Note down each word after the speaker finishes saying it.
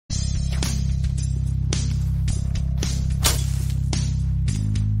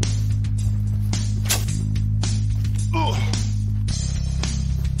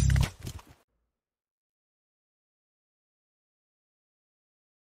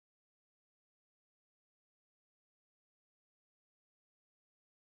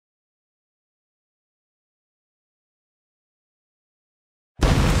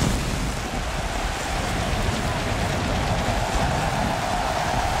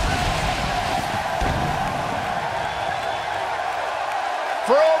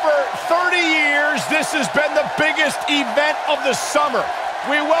For over 30 years, this has been the biggest event of the summer.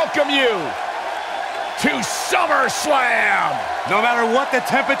 We welcome you to SummerSlam. No matter what the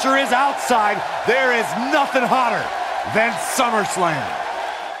temperature is outside, there is nothing hotter than SummerSlam.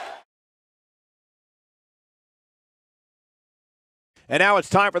 And now it's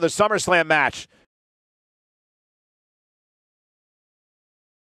time for the SummerSlam match.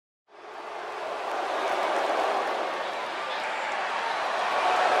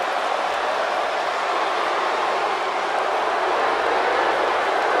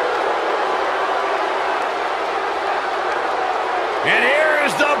 And here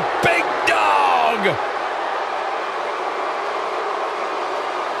is the big dog.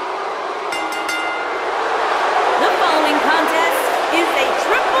 The following contest is a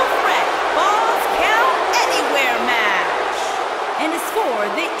triple threat Falls Count Anywhere match and is for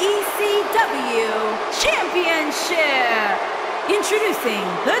the ECW Championship. Introducing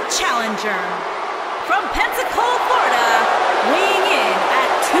the challenger from Pensacola, Florida, weighing in at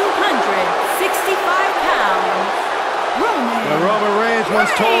 265 pounds. Roman Reigns once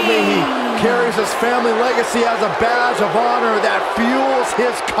told me he carries his family legacy as a badge of honor that fuels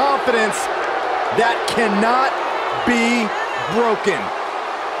his confidence that cannot be broken.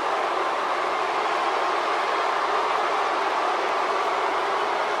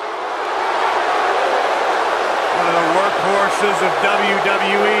 One of the workhorses of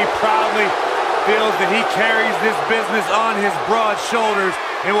WWE proudly feels that he carries this business on his broad shoulders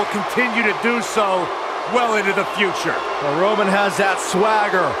and will continue to do so well into the future. Well, Roman has that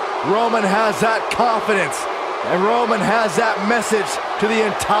swagger, Roman has that confidence, and Roman has that message to the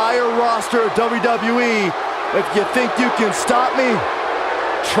entire roster of WWE. If you think you can stop me,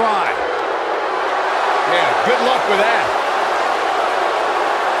 try. Yeah, good luck with that.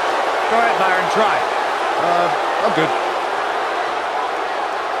 Go ahead, Byron, try. I'm good.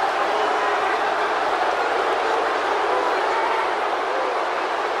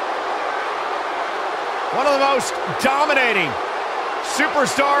 One of the most dominating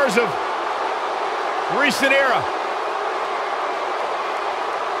superstars of recent era.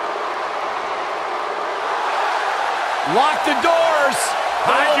 Lock the doors.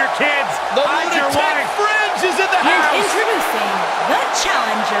 Hide your kids. The Hide your lunatic wife. fringe is in the And house. introducing the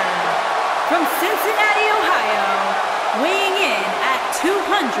challenger from Cincinnati, Ohio, weighing in at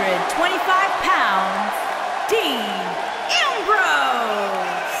 225 pounds, Dean Ambrose.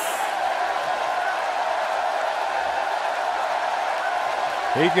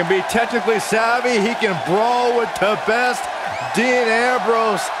 He can be technically savvy, he can brawl with the best. Dean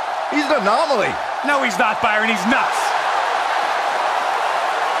Ambrose, he's an anomaly. No, he's not, Byron. He's nuts.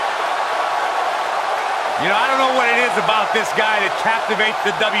 You know, I don't know what it is about this guy that captivates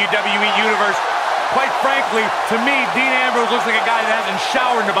the WWE Universe. Quite frankly, to me, Dean Ambrose looks like a guy that hasn't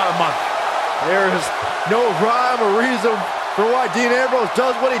showered in about a month. There is no rhyme or reason for why Dean Ambrose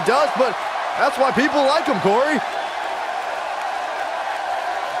does what he does, but that's why people like him, Corey.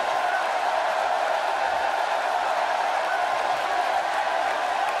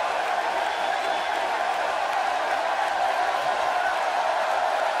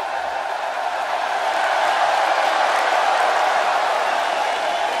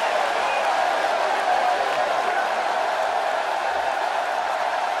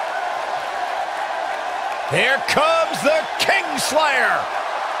 Here comes the Kingslayer.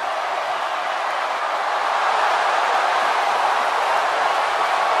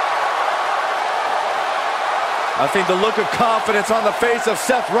 I think the look of confidence on the face of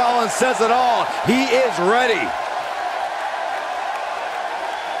Seth Rollins says it all. He is ready.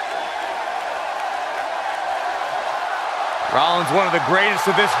 Rollins, one of the greatest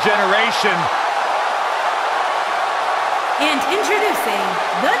of this generation. And introducing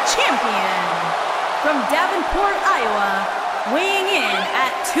the champion from Davenport, Iowa, weighing in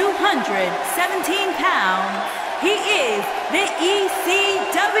at 217 pounds, he is the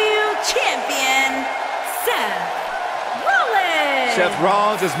ECW champion, Seth Rollins. Seth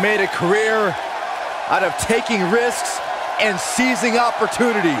Rollins has made a career out of taking risks and seizing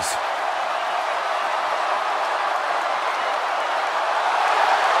opportunities.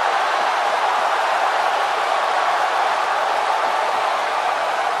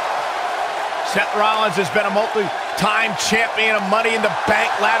 Seth Rollins has been a multi-time champion, a Money in the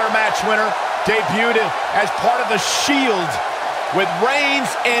Bank ladder match winner, debuted as part of the Shield with Reigns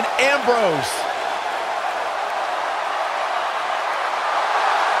and Ambrose.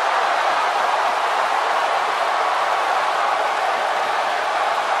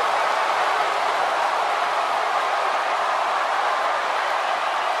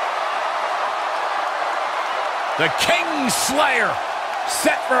 The Kingslayer.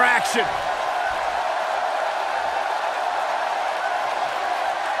 set for action.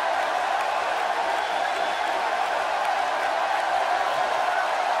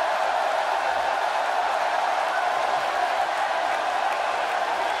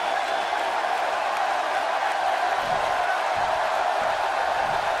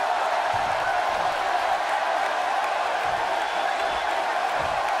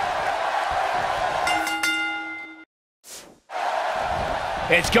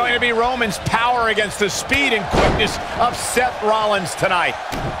 It's going to be Roman's power against the speed and quickness of Seth Rollins tonight.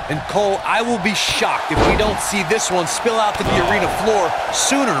 And Cole, I will be shocked if we don't see this one spill out to the arena floor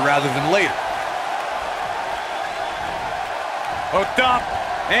sooner rather than later. Hooked up,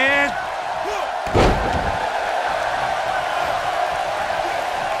 and...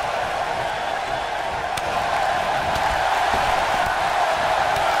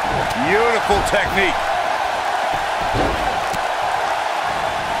 beautiful technique.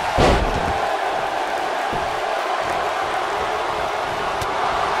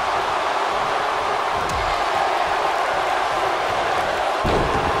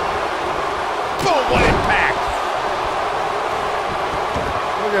 What impact!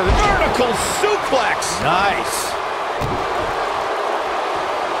 Look at the vertical suplex. Nice.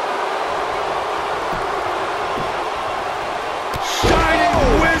 Shining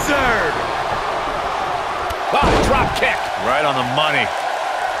wizard! Ah, drop kick. Right on the money.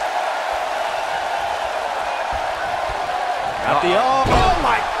 Got the oh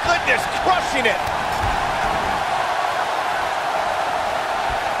my goodness, crushing it.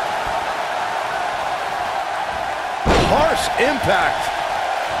 Harsh impact.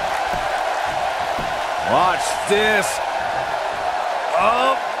 Watch this.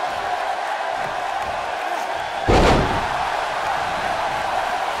 Oh.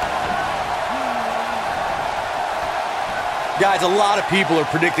 Guys, a lot of people are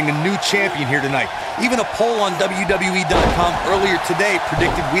predicting a new champion here tonight. Even a poll on WWE.com earlier today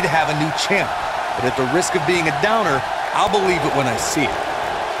predicted we'd have a new champ. But at the risk of being a downer, I'll believe it when I see it.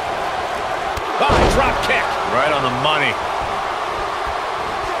 Ah, drop kick. Right on the money.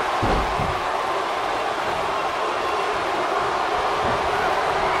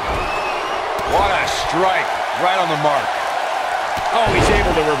 What a strike. Right on the mark. Oh, he's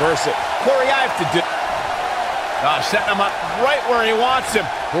able to reverse it. Corey, I have to do... setting him up right where he wants him.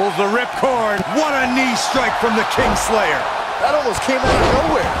 Pulls the ripcord. What a knee strike from the Kingslayer. That almost came out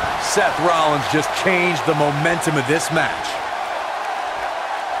of nowhere. Seth Rollins just changed the momentum of this match.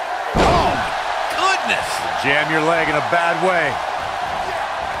 Oh, my goodness. Jam your leg in a bad way.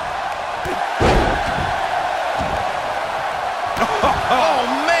 Oh,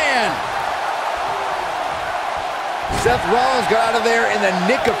 man. Seth Rollins got out of there in the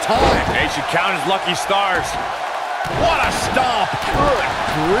nick of time. They should count his lucky stars. What a stomp. Good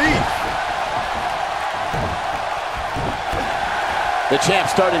grief. The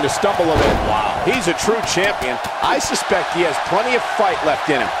champ's starting to stumble a bit. Wow. He's a true champion. I suspect he has plenty of fight left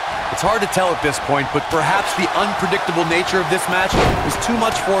in him. It's hard to tell at this point, but perhaps the unpredictable nature of this match is too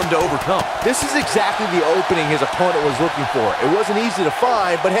much for him to overcome. This is exactly the opening his opponent was looking for. It wasn't easy to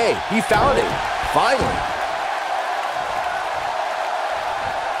find, but hey, he found it. Finally.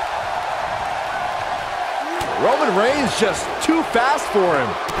 Roman Reigns just too fast for him.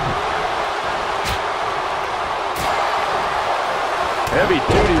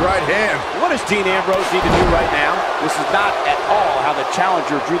 Heavy-duty right hand. What does Dean Ambrose need to do right now? This is not at all how the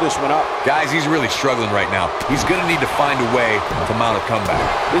challenger drew this one up. Guys, he's really struggling right now. He's going to need to find a way to mount a comeback.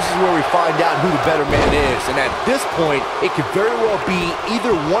 This is where we find out who the better man is, and at this point, it could very well be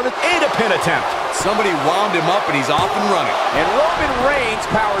either one of... And a pin attempt. Somebody wound him up, and he's off and running. And Roman Reigns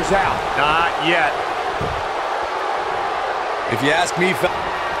powers out. Not yet. If you ask me,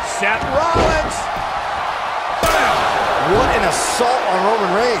 Seth Rollins. What an assault on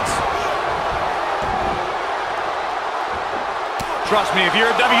Roman Reigns. Trust me, if you're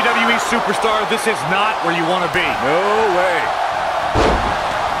a WWE superstar, this is not where you want to be. No way.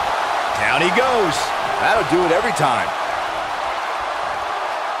 Down he goes. That'll do it every time.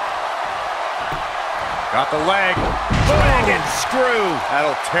 Got the leg. Dragon screw.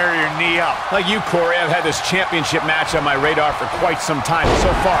 That'll tear your knee up. Like you, Corey, I've had this championship match on my radar for quite some time.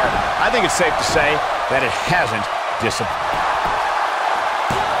 So far, I think it's safe to say that it hasn't disappointed.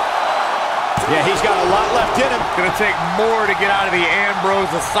 Yeah, he's got a lot left in him. Gonna take more to get out of the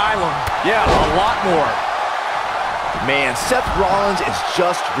Ambrose Asylum. Yeah, a lot more. Man, Seth Rollins is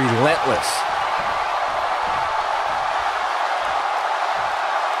just relentless.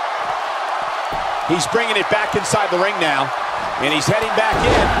 He's bringing it back inside the ring now, and he's heading back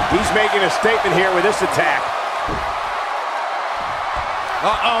in. He's making a statement here with this attack.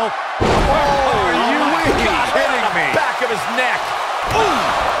 Uh-oh. Are you kidding me? Back of his neck.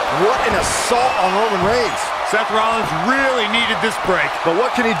 What an assault on Roman Reigns. Seth Rollins really needed this break. But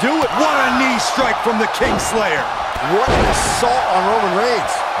what can he do with What a knee strike from the Kingslayer. What an assault on Roman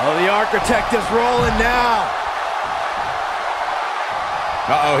Reigns. Oh, the Architect is rolling now.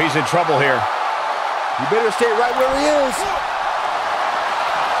 Uh-oh, he's in trouble here. You better stay right where he is.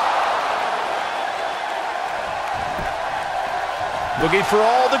 Looking for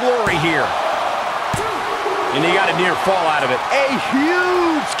all the glory here. And he got a near fall out of it. A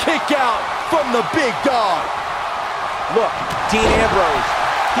huge kick out from the big dog. Look, Dean Ambrose.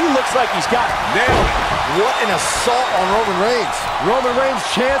 He looks like he's got nailed it. What an assault on Roman Reigns. Roman Reigns'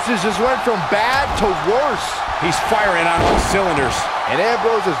 chances just went from bad to worse. He's firing on all cylinders. And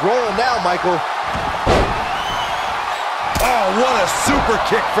Ambrose is rolling now, Michael. Oh, what a super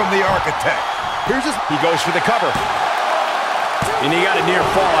kick from the Architect. He goes for the cover. And he got a near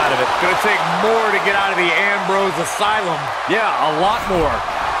fall out of it. Gonna take more to get out of the Ambrose Asylum. Yeah, a lot more.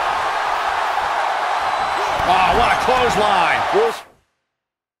 Oh, what a clothesline.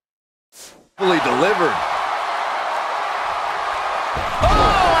 Fully delivered.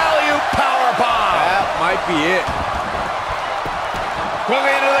 Oh, alley-oop powerbomb. That might be it. Going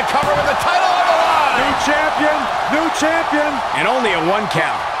into the cover with the title on the line. New champion, new champion. And only a 1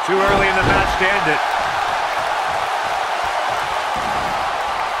 count. Too early in the match to end it.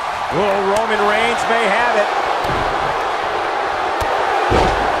 Oh, Roman Reigns may have it.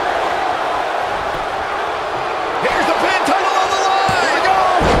 Here's the pin, title on the line. Here we go.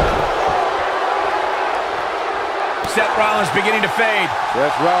 Seth Rollins beginning to fade.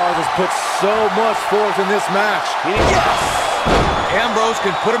 Seth Rollins has put so much forth in this match. Yes! Ambrose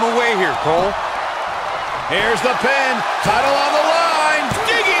can put him away here, Cole. Here's the pin, title on the line.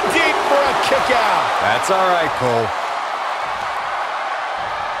 Digging deep for a kick out. That's all right, Cole.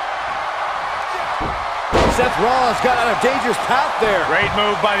 Seth Rollins got on a dangerous path there. Great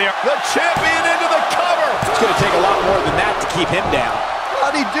move by the champion into the cover. It's going to take a lot more than that to keep him down.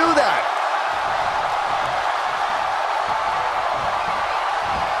 How'd he do that?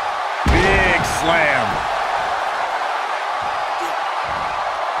 big slam.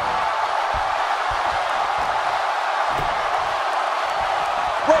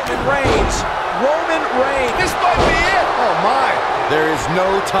 Roman Reigns. This might be it. Oh, my. There is no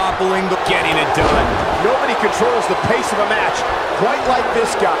toppling the... Getting it done. Nobody controls the pace of a match quite like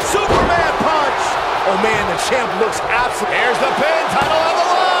this guy. Superman punch. Oh, man, the champ looks absolute. Here's the pin. Title on the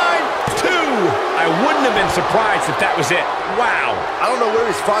line. 2. I wouldn't have been surprised if that was it. Wow. I don't know where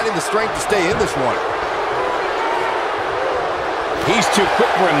he's finding the strength to stay in this one. He's too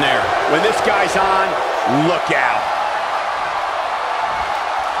quick for him there. When this guy's on, look out.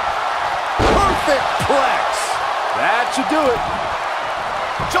 Perfect plex. That should do it.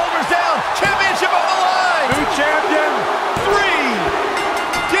 Shoulders down. Championship on the line. New champion. 3.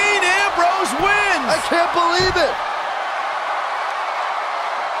 Dean Ambrose wins. I can't believe it.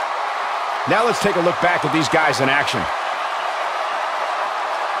 Now let's take a look back at these guys in action.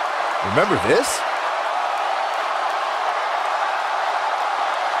 Remember this?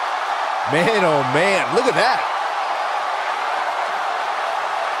 Man, oh man, look at that.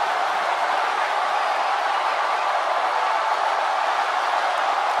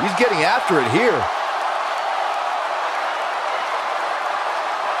 He's getting after it here.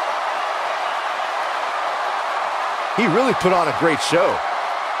 He really put on a great show.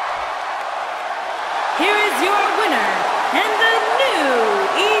 Here is your winner and the new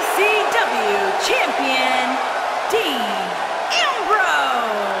ECW champion, Dean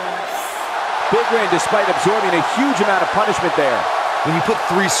Ambrose. Big win despite absorbing a huge amount of punishment there. When you put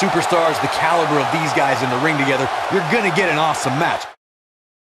 3 superstars the caliber of these guys in the ring together, you're going to get an awesome match.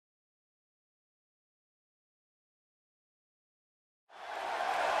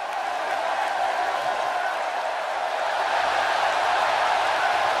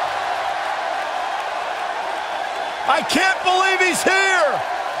 I can't believe he's here!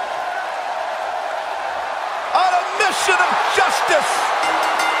 On a mission of justice!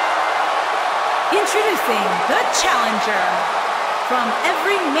 Introducing the challenger from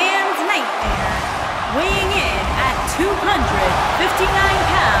every man's nightmare, weighing in at 259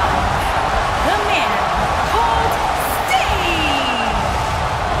 pounds, the man called Sting!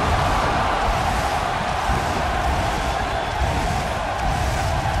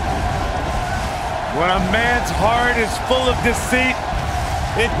 When a man's heart is full of deceit,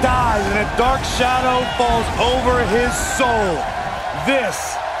 it dies and a dark shadow falls over his soul.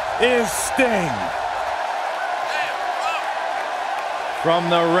 This is Sting.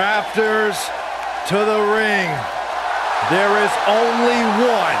 From the rafters to the ring, There is only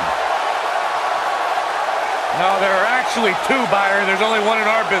one. No, there are actually two, Byron. There's only one in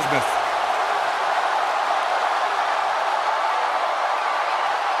our business.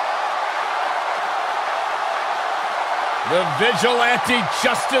 The vigilante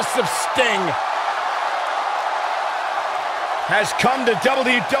justice of Sting has come to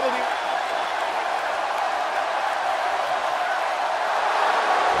WWE.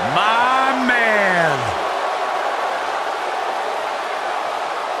 My man.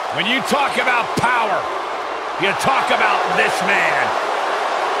 When you talk about power, you talk about this man.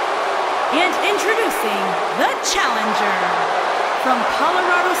 And introducing the challenger from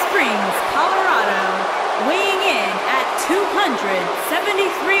Colorado Springs, Colorado, weighing in at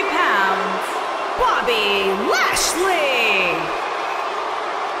 273 pounds, Bobby Lashley.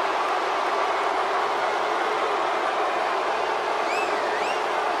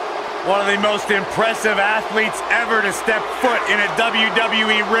 One of the most impressive athletes ever to step foot in a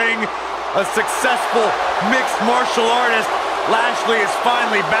WWE ring. A successful mixed martial artist. Lashley is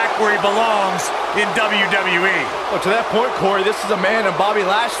finally back where he belongs in WWE. Well, to that point, Corey, this is a man in Bobby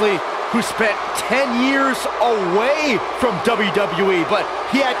Lashley who spent 10 years away from WWE, but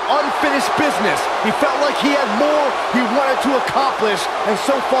he had unfinished business. He felt like he had more he wanted to accomplish, and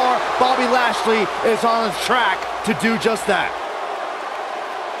so far, Bobby Lashley is on his track to do just that.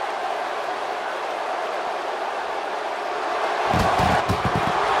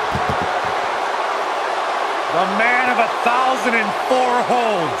 The man of 1,004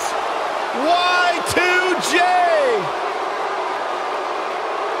 holds. Y2J!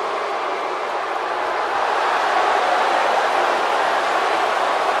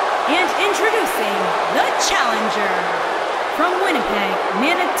 And introducing the challenger from Winnipeg,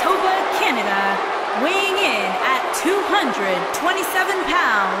 Manitoba, Canada, weighing in at 227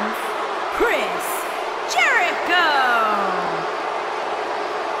 pounds, Chris Jericho.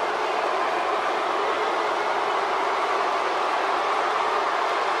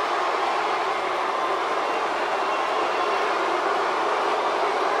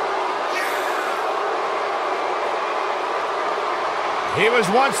 He was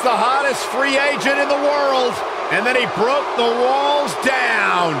once the hottest free agent in the world, and then he broke the walls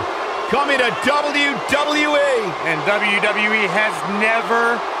down. Coming to WWE. And WWE has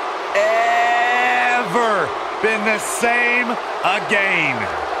never, ever been the same again.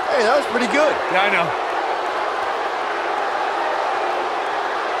 Hey, that was pretty good. Yeah, I know.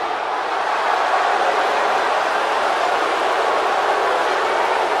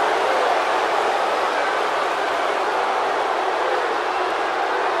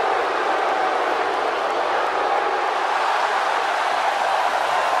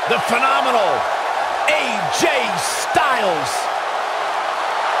 The phenomenal AJ Styles.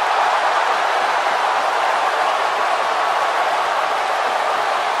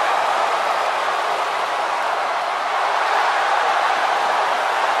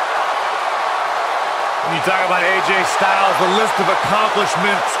 When you talk about AJ Styles, the list of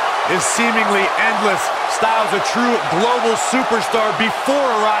accomplishments is seemingly endless. Styles, a true global superstar before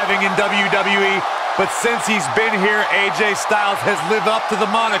arriving in WWE. But since he's been here, AJ Styles has lived up to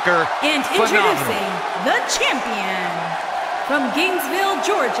the moniker. And introducing the champion from Gainesville,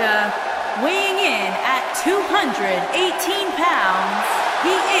 Georgia, weighing in at 218 pounds,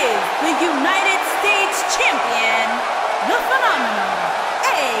 he is the United States champion, the phenomenal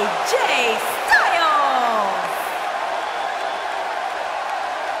AJ Styles.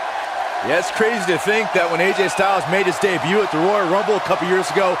 Yeah, it's crazy to think that when AJ Styles made his debut at the Royal Rumble a couple years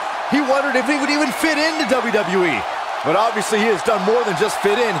ago, he wondered if he would even fit into WWE. But obviously he has done more than just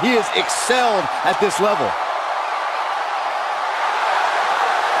fit in. He has excelled at this level.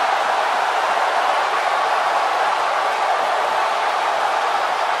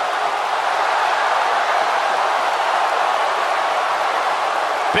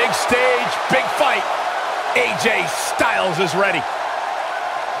 Big stage, big fight. AJ Styles is ready.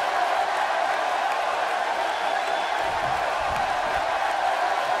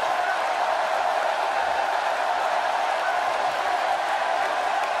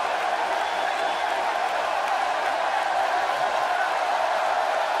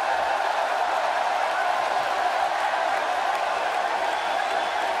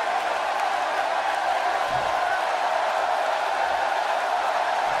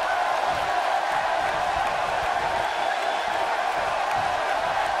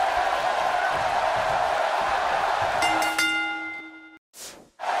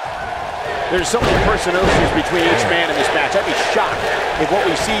 There's so many personalities between each man in this match. I'd be shocked if what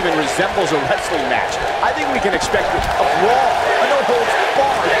we see even resembles a wrestling match. I think we can expect a brawl, a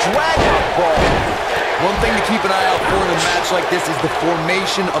no-holds-barred, drag-out brawl. One thing to keep an eye out for in a match like this is the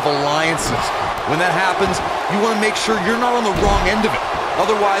formation of alliances. When that happens, you want to make sure you're not on the wrong end of it.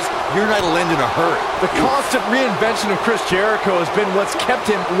 Otherwise, your night will end in a hurry. The constant reinvention of Chris Jericho has been what's kept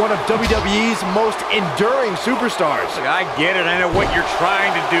him one of WWE's most enduring superstars. Look, I get it. I know what you're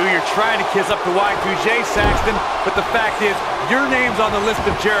trying to do. You're trying to kiss up to Y2J, Saxton. But the fact is, your name's on the list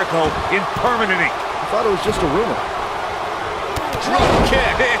of Jericho in permanent ink. I thought it was just a rumor. Drop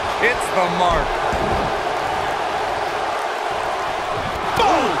kick. It's the mark.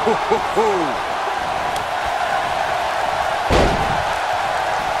 Boom!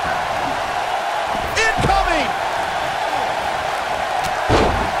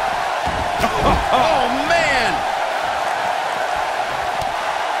 Oh, man!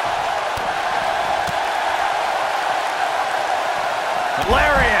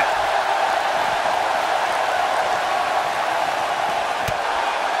 Lariat!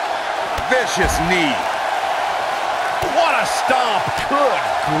 Vicious knee. What a stomp! Good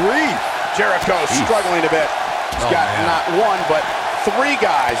grief! Jericho struggling a bit. He's got not one, but 3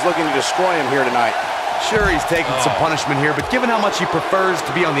 guys looking to destroy him here tonight. Sure, he's taking some punishment here, but given how much he prefers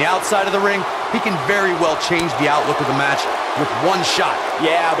to be on the outside of the ring, he can very well change the outlook of the match with 1 shot.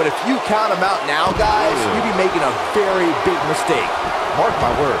 Yeah, but if you count him out now, guys, you'd be making a very big mistake. Mark my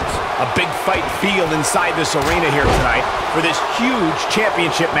words. A big fight field inside this arena here tonight for this huge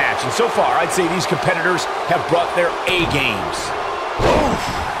championship match. And so far, I'd say these competitors have brought their A games. Oof.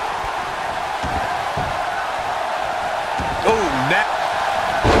 Oh, that.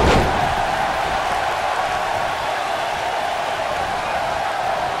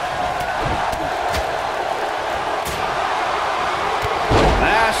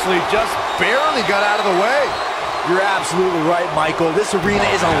 Lashley just barely got out of the way. You're absolutely right, Michael. This arena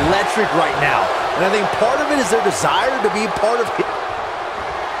is electric right now. And I think part of it is their desire to be part of it.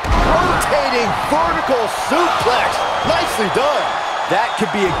 Rotating vertical suplex. Nicely done. That could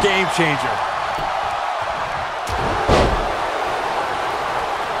be a game changer.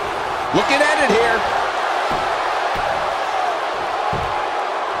 Looking at it here.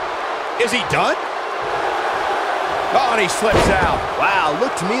 Is he done? Oh, and he slips out. Wow,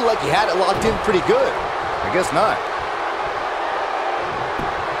 looked to me like he had it locked in pretty good. I guess not.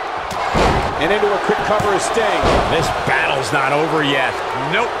 And into a quick cover of Sting. This battle's not over yet.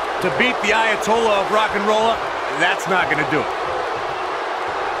 Nope. To beat the Ayatollah of rock and roll, that's not going to do it.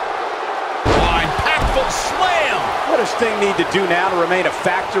 Oh, impactful slam. What does Sting need to do now to remain a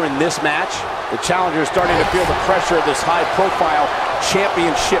factor in this match? The challenger is starting to feel the pressure of this high-profile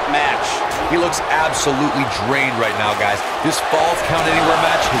championship match. He looks absolutely drained right now, guys. This Falls Count Anywhere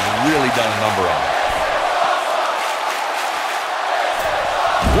match has really done a number on him.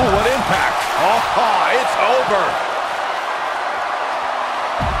 Ooh, what impact. Oh, it's over.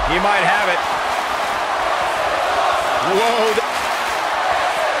 He might have it. Whoa.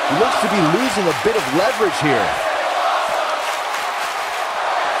 He looks to be losing a bit of leverage here.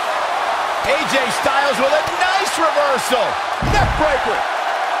 AJ Styles with a nice reversal. Neckbreaker.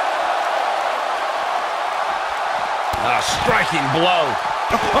 A striking blow.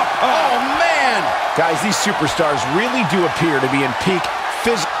 Oh, man. Guys, these superstars really do appear to be in peak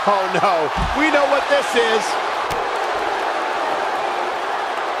physical. Oh, no. We know what this is.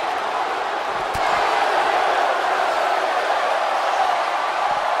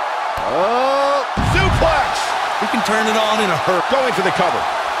 Oh, suplex. He can turn it on in a hurry. Going for the cover.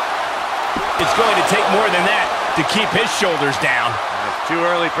 It's going to take more than that to keep his shoulders down. It's too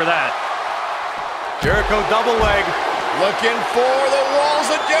early for that. Jericho double leg. Looking for the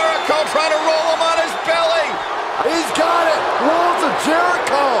walls of Jericho, trying to roll him on his belly. He's got it. Walls of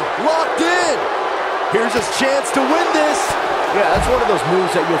Jericho locked in. Here's his chance to win this. Yeah, that's one of those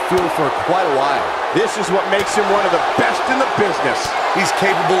moves that you'll feel for quite a while. This is what makes him one of the best in the business. He's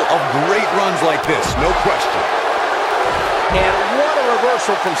capable of great runs like this, no question. And what a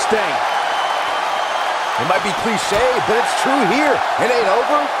reversal from Sting. It might be cliche, but it's true here. It ain't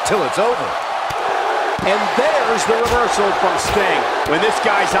over till it's over. And there's the reversal from Sting. When this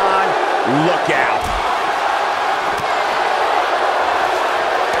guy's on, look out.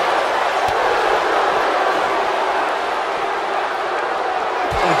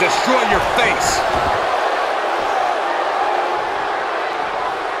 It'll destroy your face.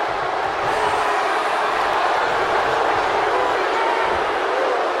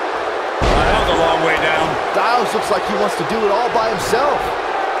 That was a long way down. Styles looks like he wants to do it all by himself.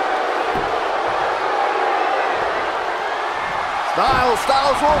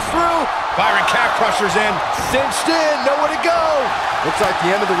 Styles rolls through. Byron calf crushers in. Cinched in, nowhere to go. Looks like the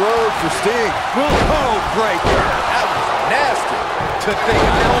end of the road for Sting. Code breaker. That was nasty. To think,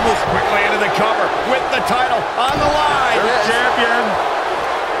 I almost... Quickly into the cover with the title on the line. Champion.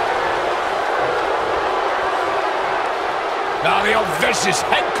 Now the old vicious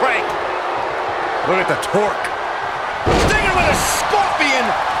head crank. Look at the torque. Stinging with a scorpion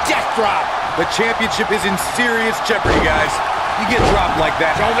death drop. The championship is in serious jeopardy, guys. You get dropped like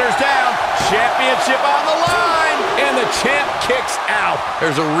that. Shoulders down. Championship on the line. And the champ kicks out.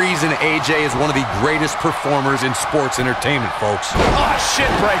 There's a reason AJ is one of the greatest performers in sports entertainment, folks. Oh, shit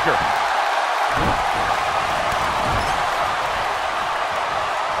breaker.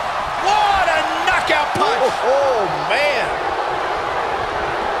 What a knockout punch. Oh, man.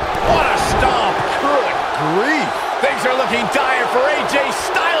 What a stomp. Good grief. Things are looking dire for AJ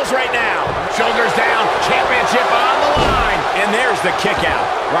Styles right now. Shoulders down, championship on the line. And there's the kick out.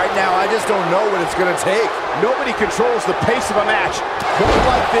 Right now, I just don't know what it's going to take. Nobody controls the pace of a match quite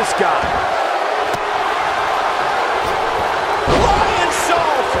like this guy. Lion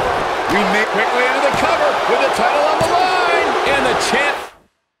salt. We make quickly into the cover with the title on the line. And the champ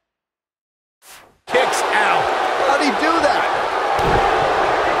kicks out. How'd he do that?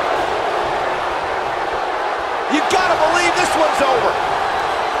 You gotta believe this one's over.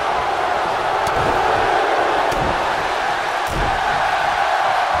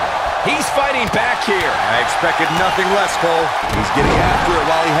 He's fighting back here. I expected nothing less, Cole. He's getting after it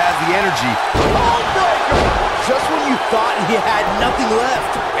while he has the energy. Breaker! Just when you thought he had nothing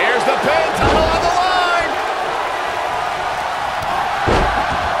left. Here's the pin, title on the line.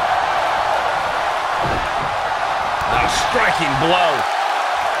 A striking blow.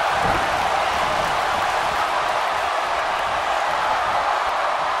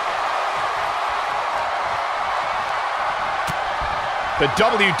 The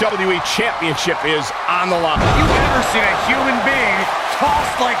WWE Championship is on the line. You ever seen a human being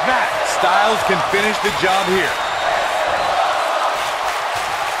tossed like that? Styles can finish the job here.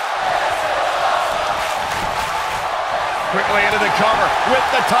 Quickly into the cover with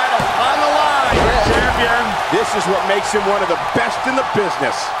the title on the line. Champion. This is what makes him one of the best in the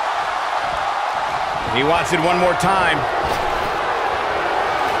business. He wants it one more time.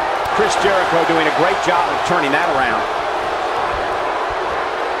 Chris Jericho doing a great job of turning that around.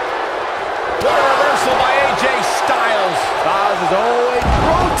 What a reversal by AJ Styles. Styles is always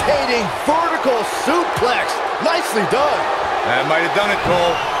rotating vertical suplex. Nicely done. That might have done it,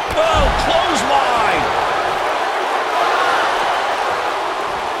 Cole. Oh, clothesline.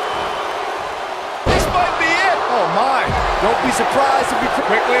 This might be it. Oh, my. Don't be surprised if he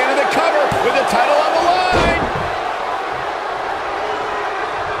Quickly into the cover with the title on the line.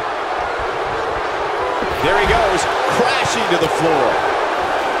 There he goes, crashing to the floor.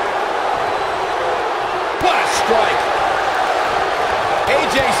 What a strike.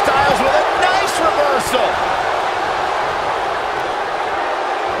 AJ Styles with a nice reversal.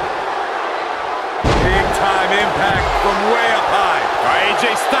 Big time impact from way up high.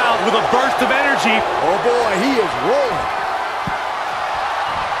 AJ Styles with a burst of energy. Oh, boy, he is rolling.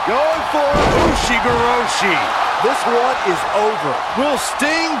 Going for it. Ushigoroshi. This one is over. Will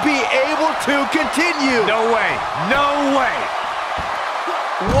Sting be able to continue? No way. No way.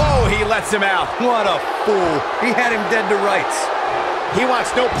 Whoa, he lets him out. What a fool. He had him dead to rights. He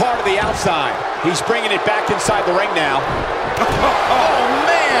wants no part of the outside. He's bringing it back inside the ring now. Oh,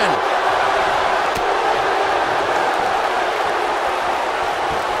 man.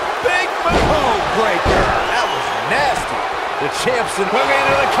 Big move. Oh, breaker. That was nasty. The champ's in. Moving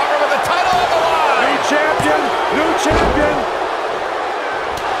into the cover with the title on the line. New champion. New champion.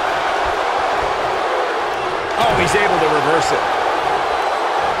 Oh, he's able to reverse it.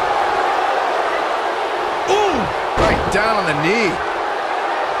 Ooh, right down on the knee.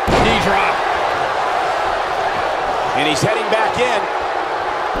 Knee drop. And he's heading back in.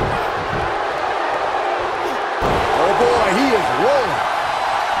 Oh, boy, he is rolling.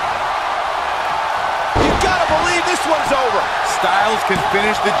 You gotta believe this one's over. Styles can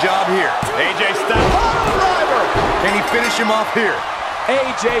finish the job here. AJ Styles. Pile driver. Can he finish him off here?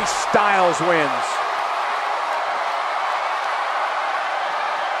 AJ Styles wins.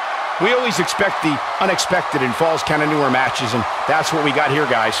 We always expect the unexpected in Falls Count Anywhere matches, and that's what we got here,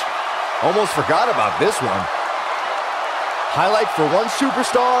 guys. Almost forgot about this one. Highlight for one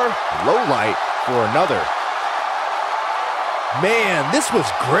superstar, low light for another. Man, this was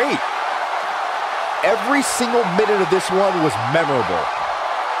great. Every single minute of this one was memorable.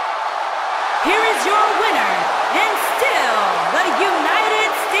 Here is your winner, and still the United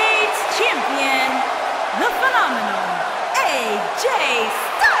States Champion, the phenomenal AJ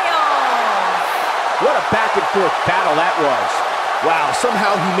Styles. What a back-and-forth battle that was. Wow,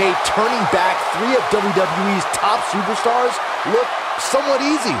 somehow he made turning back 3 of WWE's top superstars look somewhat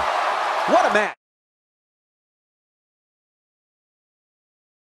easy. What a match.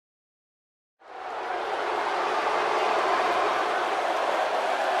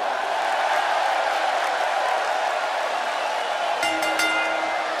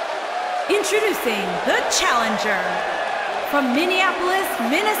 Introducing the challenger from Minneapolis,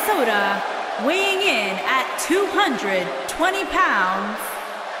 Minnesota, weighing in at 220 pounds,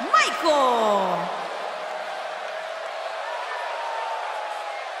 Michael.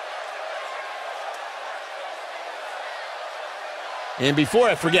 And before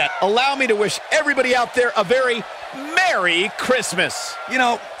I forget, allow me to wish everybody out there a very Merry Christmas. You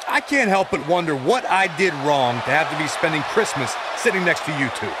know, I can't help but wonder what I did wrong to have to be spending Christmas sitting next to you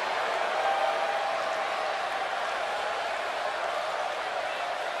two.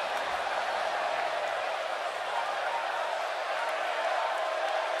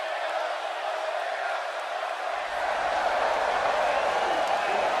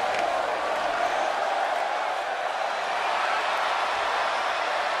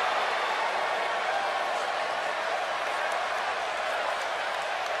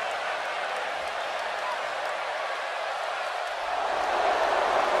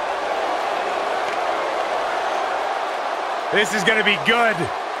 This is going to be good.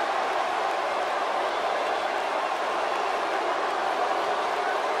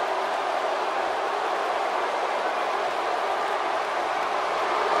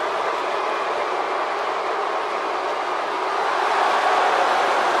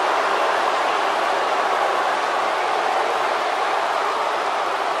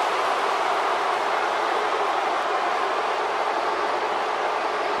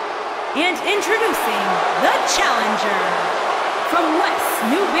 And introducing the challenger from West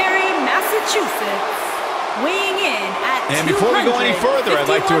Newbury, Massachusetts, weighing in at And before we go any further, I'd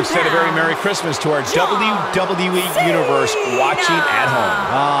like to extend a very Merry Christmas to our WWE Universe watching at home.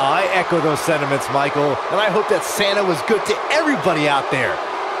 I echo those sentiments, Michael, and I hope that Santa was good to everybody out there,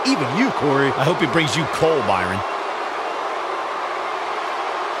 even you, Corey. I hope he brings you coal, Byron.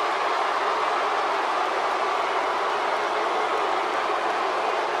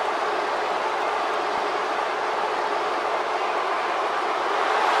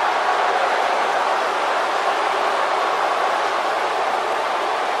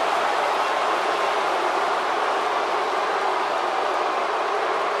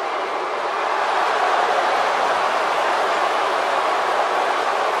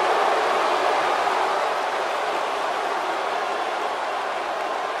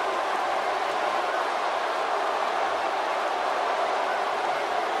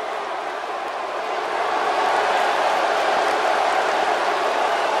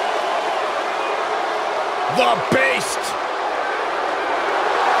 The Beast!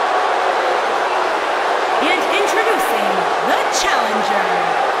 And introducing the challenger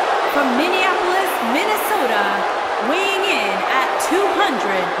from Minneapolis, Minnesota, weighing in at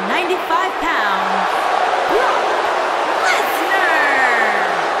 295 pounds, Brock Lesnar.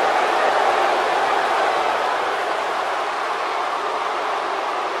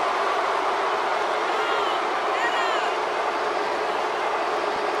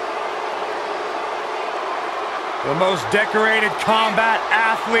 The most decorated combat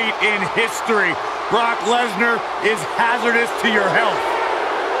athlete in history. Brock Lesnar is hazardous to your health.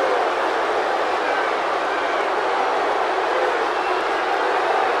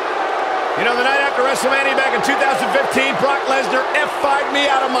 You know, the night after WrestleMania back in 2015, Brock Lesnar F5'd me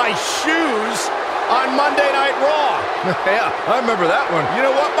out of my shoes on Monday Night Raw. Yeah, I remember that one. You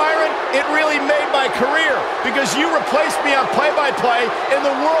know what, Byron? It really made my career because you replaced me on play-by-play and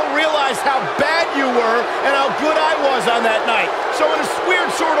the world realized how bad you were and how good I was on that night. So in a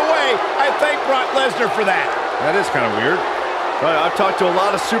weird sort of way, I thank Brock Lesnar for that. That is kind of weird. But I've talked to a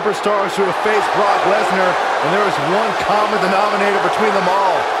lot of superstars who have faced Brock Lesnar, and there is one common denominator between them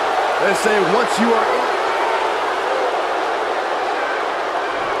all. They say once you are in...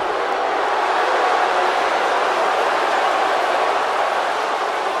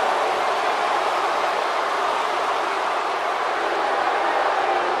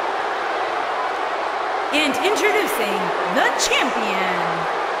 And introducing the champion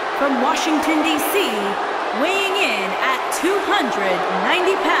from Washington, D.C., weighing in at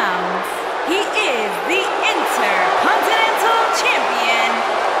 290 pounds, he is the Intercontinental Champion,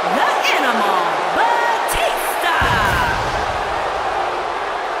 the Animal Batista.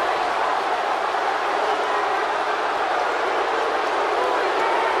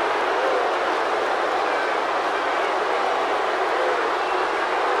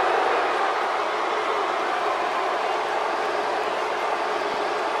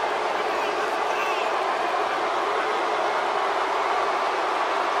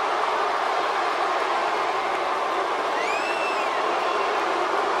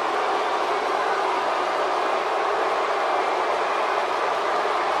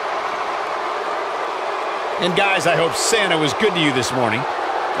 And guys, I hope Santa was good to you this morning.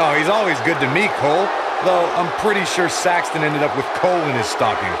 Oh, he's always good to me, Cole. Though I'm pretty sure Saxton ended up with coal in his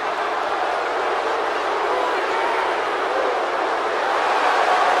stocking.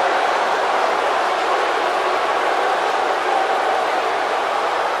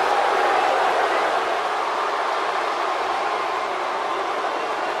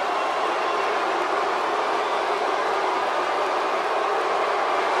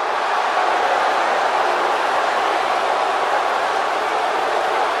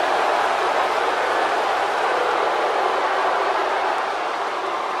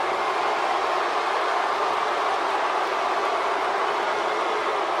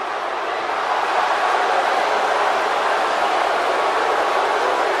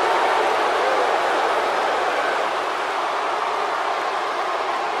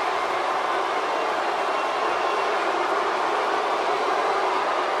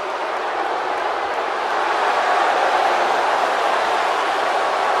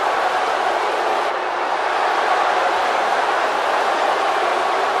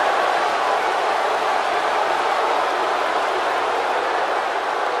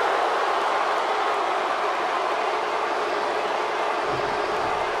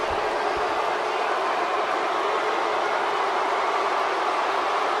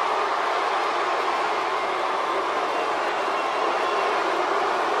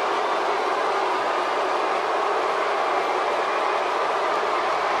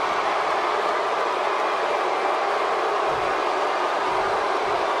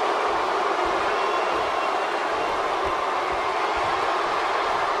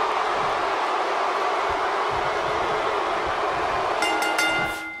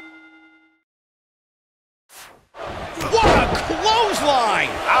 Clothesline!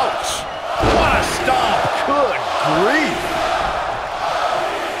 Ouch! What a stomp! Good grief!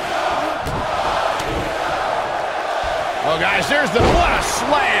 Oh, guys, there's the... What a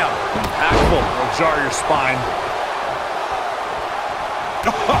slam! Impactful. Will jar your spine.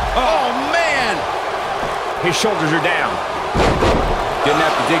 Oh, man! His shoulders are down. Didn't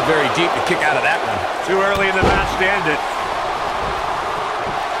have to dig very deep to kick out of that one. Too early in the match to end it.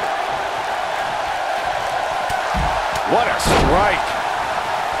 What a strike!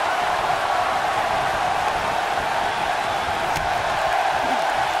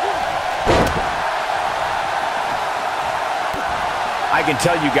 I can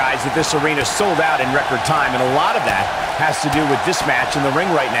tell you guys that this arena sold out in record time, and a lot of that has to do with this match in the ring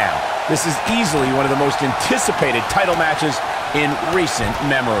right now. This is easily one of the most anticipated title matches in recent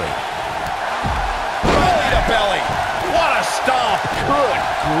memory. Belly to belly! What a stomp! Good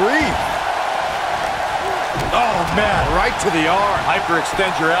grief! Oh, man, right to the arm.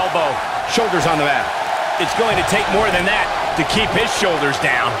 Hyperextend your elbow. Shoulders on the mat. It's going to take more than that to keep his shoulders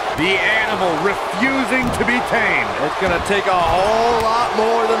down. The animal refusing to be tamed. It's going to take a whole lot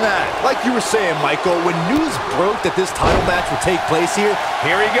more than that. Like you were saying, Michael, when news broke that this title match would take place here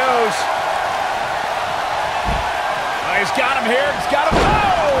he goes. Oh, he's got him here. He's got him.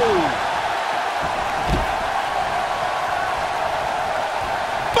 Oh!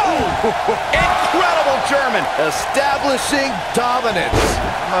 Incredible German. establishing dominance.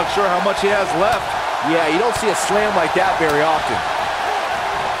 I'm not sure how much he has left. Yeah, you don't see a slam like that very often.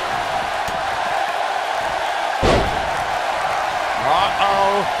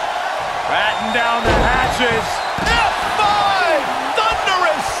 Uh-oh. Batten down the hatches. F5!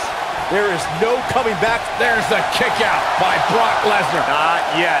 Thunderous! There is no coming back. There's the kick out by Brock Lesnar. Not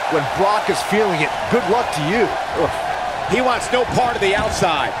yet. When Brock is feeling it, good luck to you. Ugh. He wants no part of the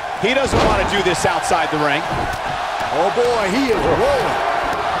outside. He doesn't want to do this outside the ring. Oh boy, he is rolling.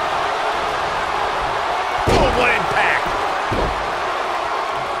 Boom, what impact!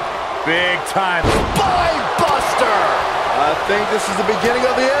 Big time. Spine buster! I think this is the beginning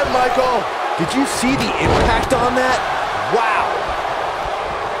of the end, Michael. Did you see the impact on that? Wow.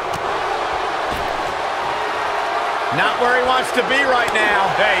 Not where he wants to be right now.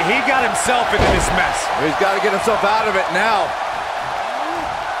 Hey, he got himself into this mess. He's got to get himself out of it now.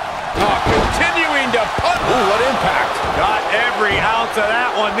 Oh, continuing to punch. Ooh, what impact. Got every ounce of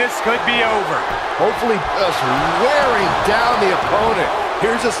that one. This could be over. Hopefully just wearing down the opponent.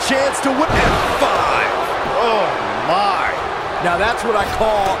 Here's his chance to win. F5. Oh, my. Now that's what I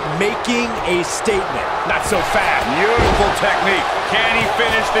call making a statement. Not so fast. Beautiful technique. Can he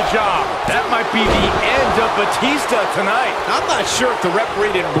finish the job? That might be the end of Batista tonight. I'm not sure if the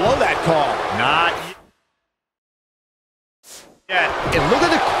referee didn't blow that call. Not yet. And look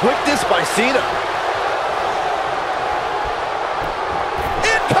at the quickness by Cena.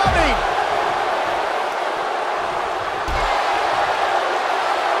 Incoming!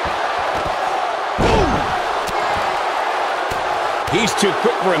 Boom! He's too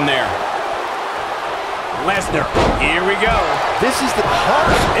quick for him there. Lesnar, here we go. This is the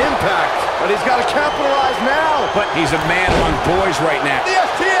harsh impact, but he's got to capitalize now. But he's a man among boys right now. The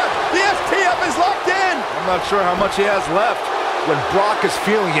STF is locked in. I'm not sure how much he has left. When Brock is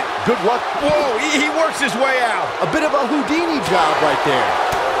feeling it, good luck. Whoa, he works his way out. A bit of a Houdini job right there.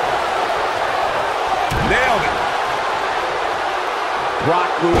 Nailed it. Brock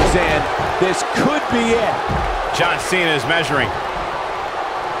moves in. This could be it. John Cena is measuring.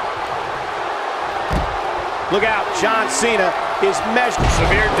 Look out, John Cena is measuring.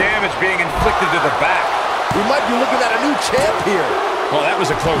 Severe damage being inflicted to the back. We might be looking at a new champ here. Well, that was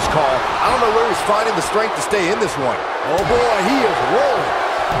a close call. I don't know where he's finding the strength to stay in this one. Oh boy, he is rolling.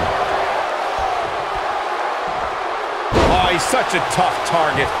 Oh, he's such a tough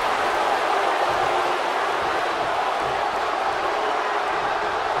target.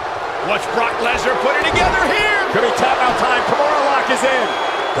 Watch Brock Lesnar put it together here. Could be tap out time. Kimura lock is in.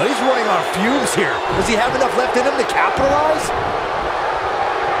 But he's running on fumes here. Does he have enough left in him to capitalize?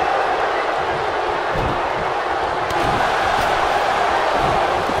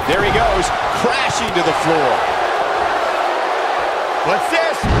 There he goes, crashing to the floor. What's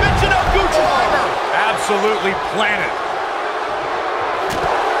this? Michinoku driver. Absolutely planted.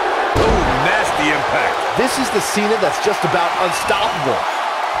 Ooh, nasty impact. This is the Cena that's just about unstoppable.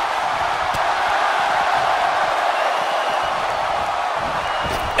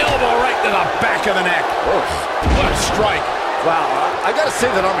 Elbow right to the back of the neck. Oh. What a strike. Wow, I gotta say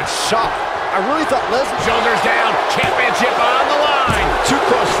that I'm in shock. I really thought Lesnar... Shoulders down, championship on the line. Too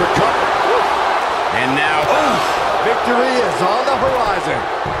close for cover. And now... Victory is on the horizon.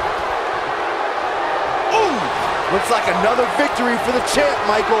 Ooh! Looks like another victory for the champ,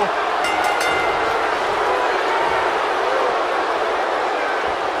 Michael.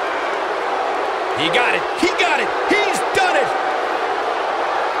 He got it. He got it. He's done it.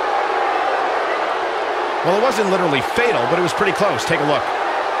 Well, it wasn't literally fatal, but it was pretty close. Take a look.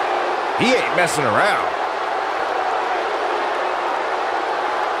 He ain't messing around.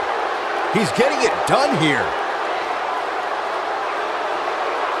 He's getting it done here.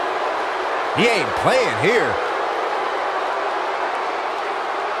 He ain't playing here.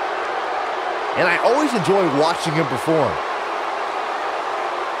 And I always enjoy watching him perform.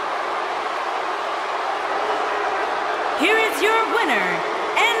 Here is your winner,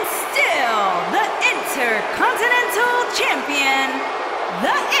 and still the Intercontinental Champion,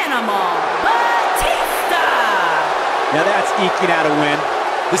 the Animal Batista. Now that's eking out a win.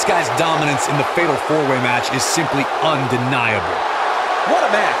 This guy's dominance in the Fatal 4-Way match is simply undeniable. What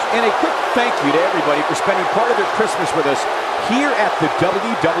a match, and a quick thank you to everybody for spending part of their Christmas with us here at the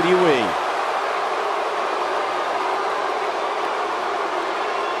WWE.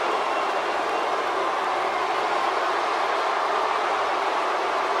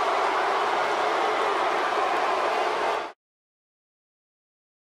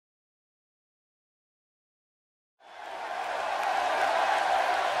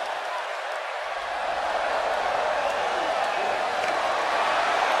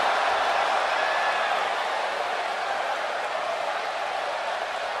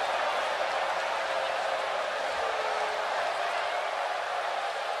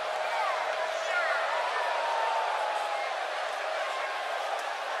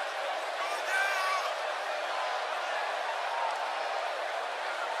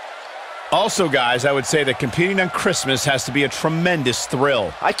 Also, guys, I would say that competing on Christmas has to be a tremendous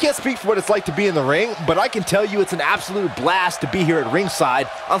thrill. I can't speak for what it's like to be in the ring, but I can tell you it's an absolute blast to be here at ringside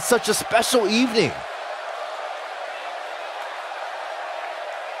on such a special evening.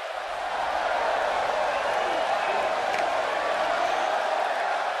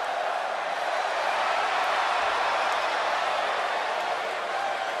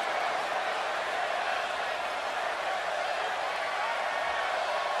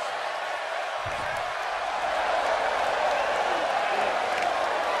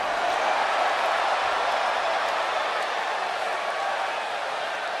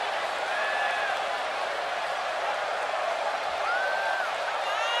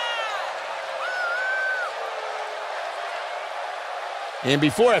 And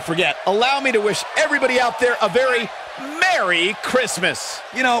before I forget, allow me to wish everybody out there a very Merry Christmas.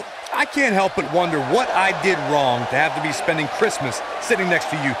 You know, I can't help but wonder what I did wrong to have to be spending Christmas sitting next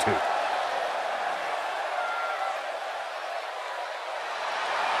to you two.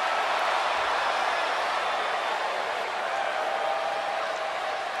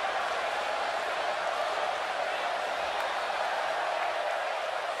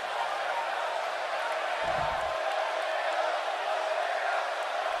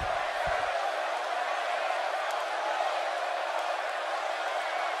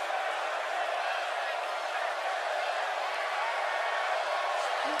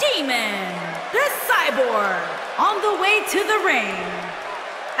 Demon, the Cyborg, on the way to the ring.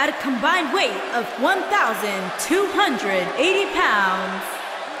 At a combined weight of 1,280 pounds,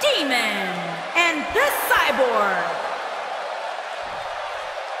 Demon and the Cyborg.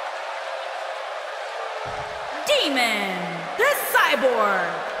 Demon, the Cyborg,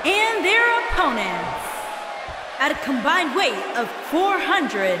 and their opponents. At a combined weight of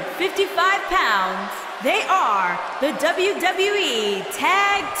 455 pounds, they are the WWE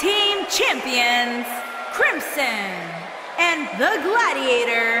Tag Team Champions, Crimson, and the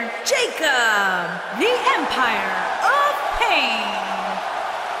Gladiator, Jacob, the Empire of Pain.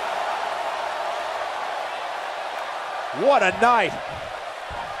 What a night.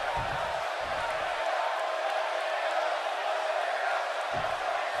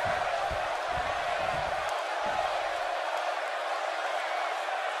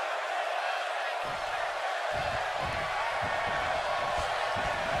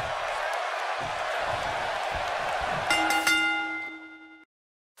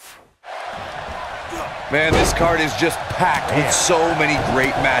 Man, this card is just packed with so many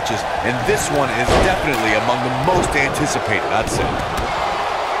great matches, and this one is definitely among the most anticipated, I'd say.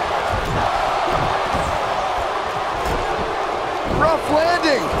 Rough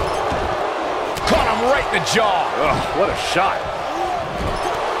landing. Caught him right in the jaw. Ugh, what a shot.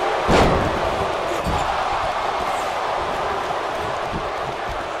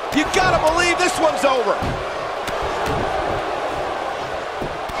 You gotta believe this one's over.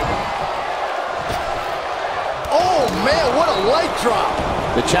 Oh, man, what a light drop.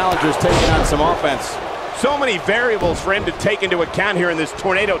 The challenger's taking on some offense. So many variables for him to take into account here in this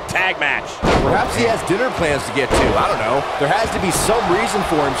tornado tag match. Perhaps he has dinner plans to get to. I don't know. There has to be some reason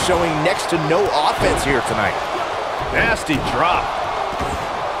for him showing next to no offense here tonight. Nasty drop.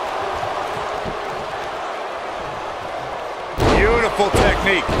 Beautiful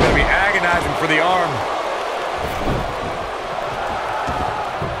technique. Gonna be agonizing for the arm.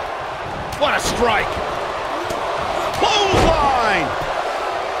 What a strike. Clothesline!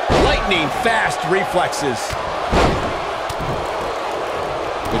 Lightning fast reflexes.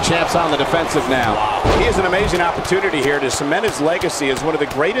 The champ's on the defensive now. Wow. He has an amazing opportunity here to cement his legacy as one of the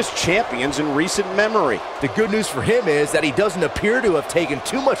greatest champions in recent memory. The good news for him is that he doesn't appear to have taken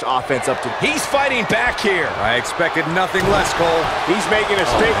too much offense up to... He's fighting back here. I expected nothing less, Cole. He's making a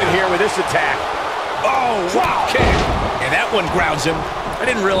statement here with this attack. Oh, wow! Kick. And that one grounds him. I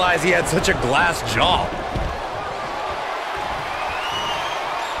didn't realize he had such a glass jaw.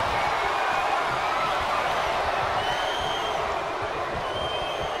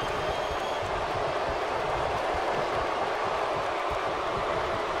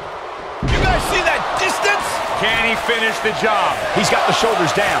 Can he finish the job? He's got the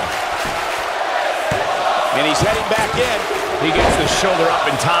shoulders down. And he's heading back in. He gets the shoulder up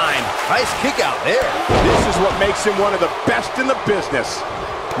in time. Nice kick out there. This is what makes him one of the best in the business.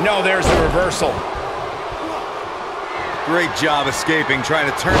 No, there's the reversal. Great job escaping, trying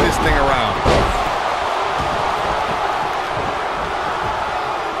to turn this thing around.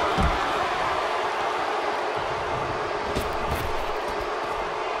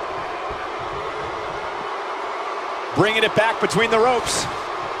 Bringing it back between the ropes.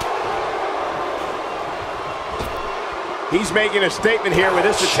 He's making a statement here with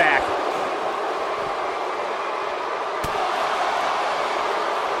this attack.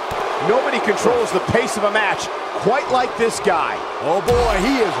 Nobody controls the pace of a match quite like this guy. Oh boy,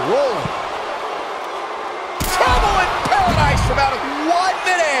 he is rolling. Trouble in paradise from out of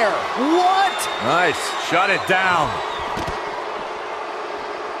midair. What? Nice. Shut it down.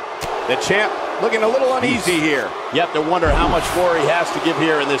 The champ looking a little uneasy here. You have to wonder how much more he has to give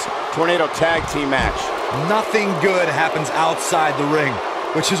here in this tornado tag team match. Nothing good happens outside the ring,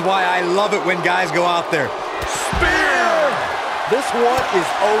 which is why I love it when guys go out there. Spear! This one is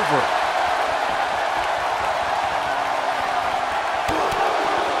over.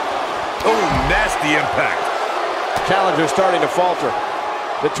 Oh, nasty impact. Challenger's starting to falter.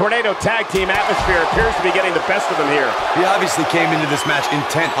 The tornado tag team atmosphere appears to be getting the best of him here. He obviously came into this match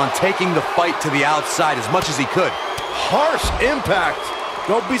intent on taking the fight to the outside as much as he could. Harsh impact.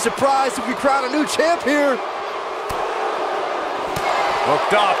 Don't be surprised if we crown a new champ here.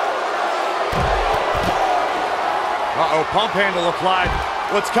 Hooked up. Uh-oh, pump handle applied.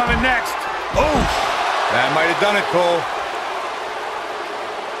 What's coming next? Oh, that might have done it, Cole.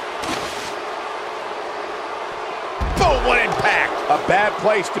 Boom, what impact! A bad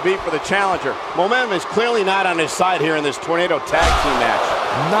place to be for the challenger. Momentum is clearly not on his side here in this tornado tag team match.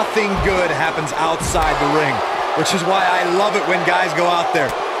 Nothing good happens outside the ring, which is why I love it when guys go out there.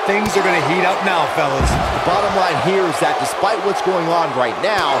 Things are going to heat up now, fellas. The bottom line here is that despite what's going on right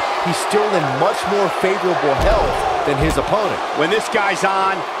now, he's still in much more favorable health than his opponent. When this guy's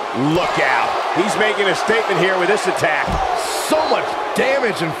on, look out. He's making a statement here with this attack. So much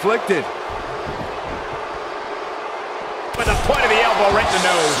damage inflicted. With the point of the elbow right in the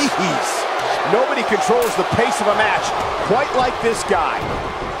nose. Jeez. Nobody controls the pace of a match quite like this guy.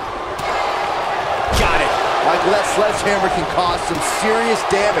 Got it. Michael, that sledgehammer can cause some serious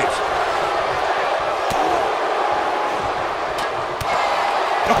damage.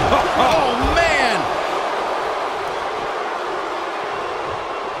 Oh, man!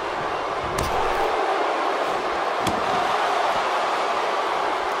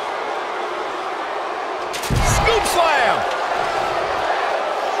 Scoop slam!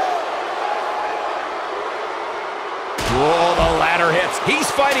 Oh, the ladder hits. He's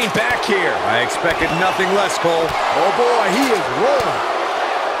fighting back here. I expected nothing less, Cole. Oh boy, he is rolling.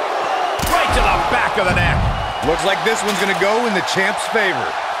 Right to the back of the neck. Looks like this one's going to go in the champ's favor.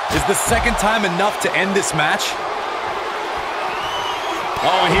 Is the second time enough to end this match?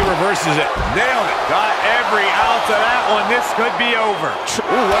 Oh, and he reverses it. Nailed it. Got every ounce of that one. This could be over.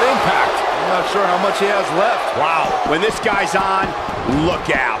 Ooh, what impact. I'm not sure how much he has left. Wow. When this guy's on, look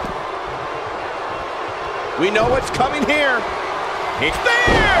out. We know what's coming here. It's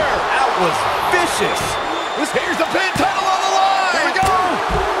there! That was vicious. Here's the pin, title on the line! Here we go!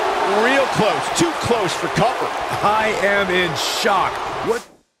 Real close, too close for cover. I am in shock. What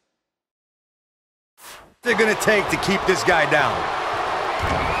they're going to take to keep this guy down?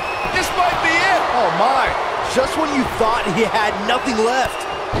 This might be it! Oh my, just when you thought he had nothing left.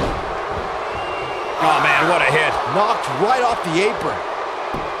 Oh man, what a hit. Knocked right off the apron.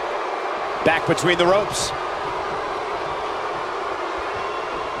 Back between the ropes.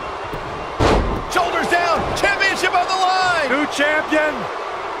 Shoulders down, championship on the line! New champion.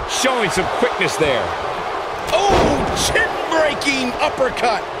 Showing some quickness there. Oh, chin-breaking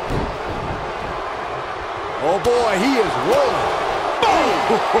uppercut. Oh boy, he is rolling.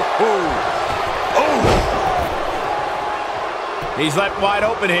 Boom! Oh! He's left wide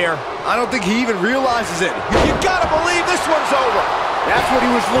open here. I don't think he even realizes it. You gotta believe this one's over. That's what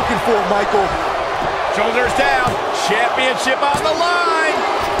he was looking for, Michael. Shoulders down, championship on the line.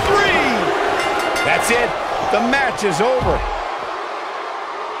 3. That's it. The match is over.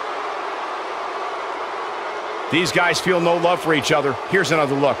 These guys feel no love for each other. Here's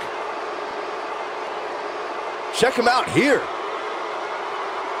another look. Check him out here.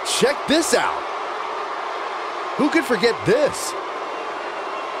 Check this out. Who could forget this?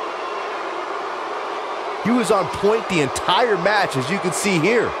 He was on point the entire match, as you can see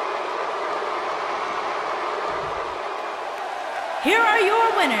here. Here are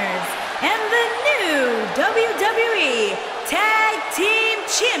your winners and the new WWE Tag Team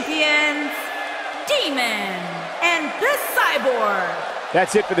Champions, Demon and the Cyborg.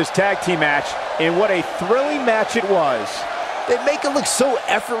 That's it for this tag team match, and what a thrilling match it was. They make it look so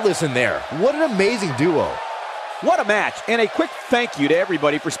effortless in there. What an amazing duo. What a match, and a quick thank you to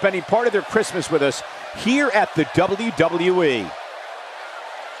everybody for spending part of their Christmas with us here at the WWE.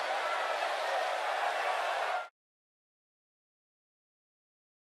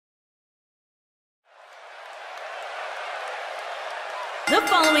 The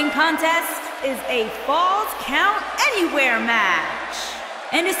following contest is a Falls Count Anywhere match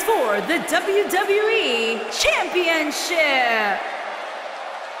and is for the WWE Championship.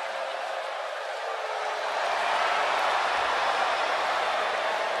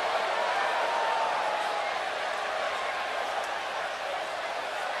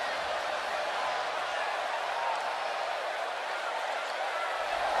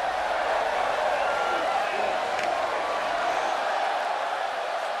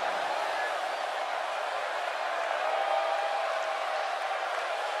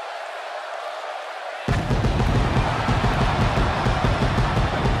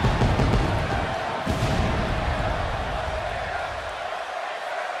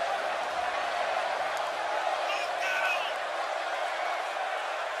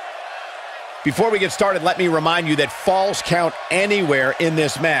 Before we get started, let me remind you that falls count anywhere in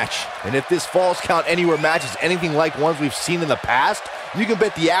this match. And if this Falls Count Anywhere match is anything like ones we've seen in the past, you can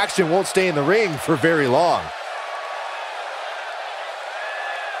bet the action won't stay in the ring for very long.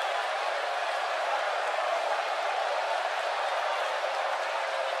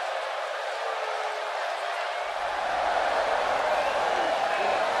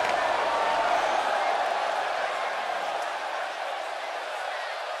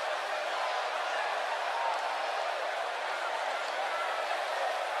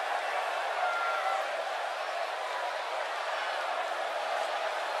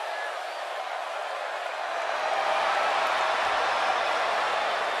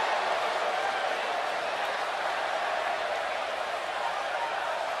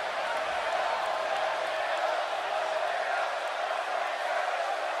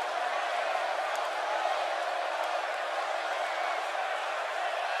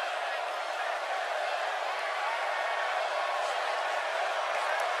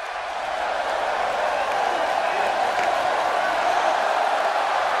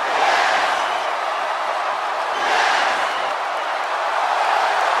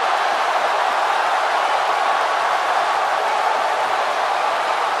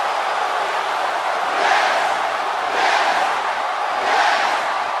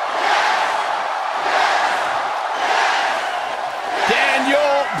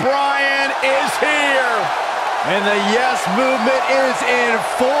 is here. And the yes movement is in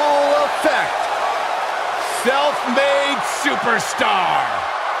full effect. Self-made superstar.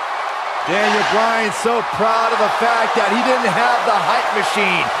 Daniel Bryan's so proud of the fact that he didn't have the hype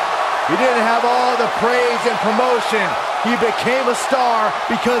machine. He didn't have all the praise and promotion. He became a star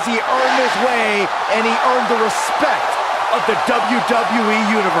because he earned his way and he earned the respect of the WWE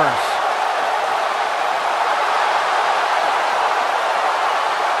Universe.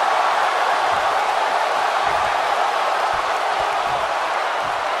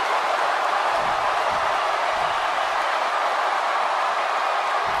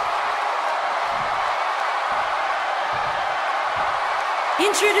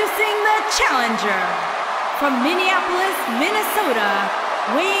 Introducing the challenger from Minneapolis, Minnesota,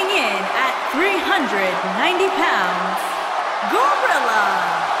 weighing in at 390 pounds, Gorilla.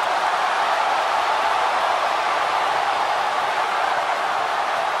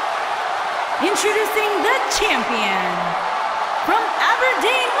 Introducing the champion from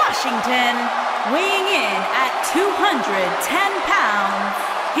Aberdeen, Washington, weighing in at 210 pounds,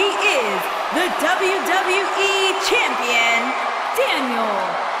 he is the WWE Champion, Daniel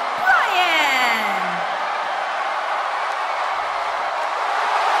Bryan.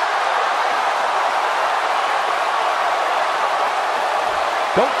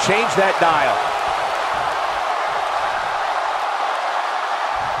 Don't change that dial.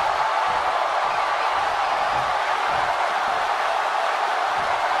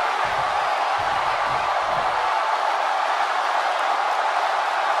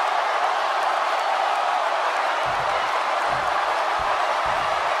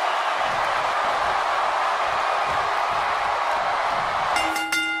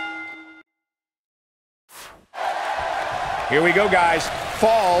 Here we go, guys.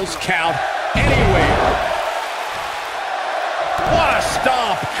 Falls count anywhere. What a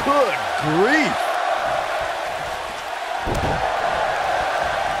stomp. Good grief.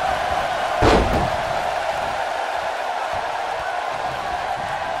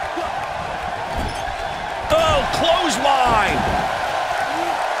 Oh, clothesline.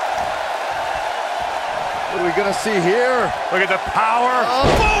 What are we gonna see here? Look at the power.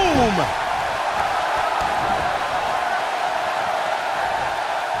 Boom!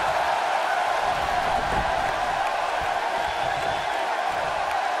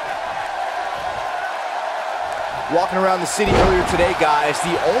 Walking around the city earlier today, guys,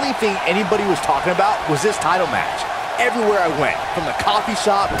 the only thing anybody was talking about was this title match. Everywhere I went, from the coffee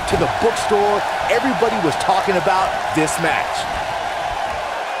shop to the bookstore, everybody was talking about this match.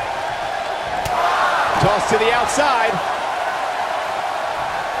 Toss to the outside.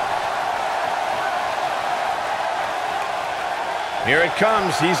 Here it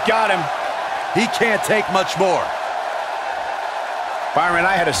comes. He's got him. He can't take much more. Byron,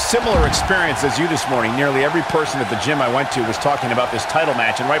 I had a similar experience as you this morning. Nearly every person at the gym I went to was talking about this title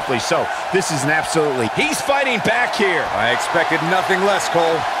match, and rightfully so. This is an absolutely... He's fighting back here. I expected nothing less,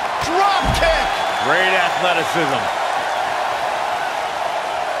 Cole. Drop kick. Great athleticism.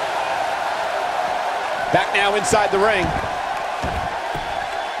 Back now inside the ring.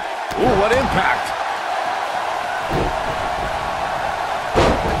 Ooh, what impact.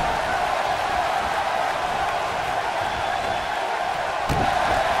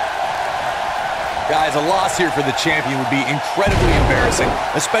 Guys, a loss here for the champion would be incredibly embarrassing,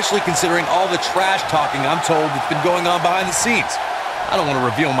 especially considering all the trash talking I'm told that's been going on behind the scenes. I don't want to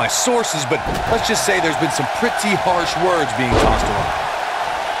reveal my sources, but let's just say there's been some pretty harsh words being tossed around.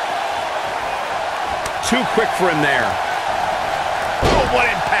 Too quick for him there. Oh, what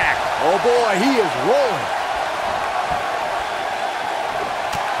impact. Oh boy, he is rolling.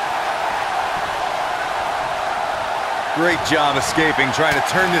 Great job escaping, trying to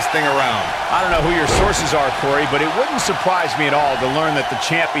turn this thing around. I don't know who your sources are, Corey, but it wouldn't surprise me at all to learn that the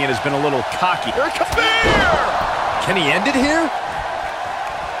champion has been a little cocky. Here it comes. Spear! Can he end it here?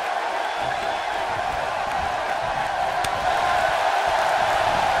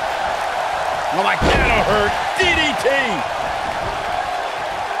 Oh, my God, that'll hurt. DDT.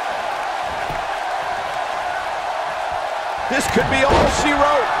 This could be all she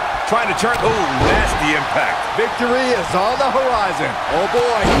wrote. Trying to turn. Oh, nasty impact. Victory is on the horizon. Oh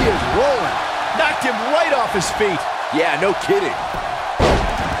boy, he is rolling. Knocked him right off his feet. Yeah, no kidding.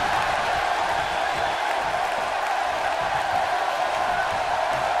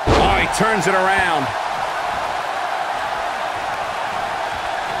 Oh, he turns it around.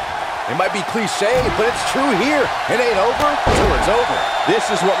 It might be cliche, but it's true here. It ain't over until it's over. This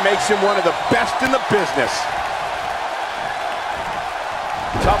is what makes him one of the best in the business.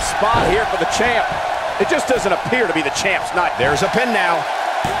 Tough spot here for the champ. It just doesn't appear to be the champ's night. There's a pin now.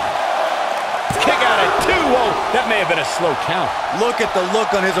 Kick out at 2. Whoa, that may have been a slow count. Look at the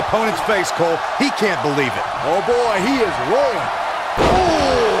look on his opponent's face, Cole. He can't believe it. Oh boy, he is rolling.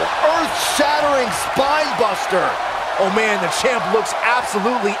 Oh, earth-shattering spine buster. Oh man, the champ looks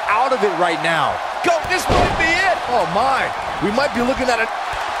absolutely out of it right now. Go, this might be it. Oh my, we might be looking at a...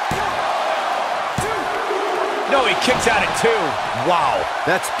 No, he kicks out at 2. Wow,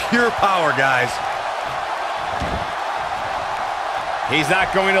 that's pure power, guys. He's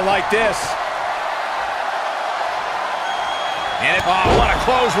not going to like this. And oh, what a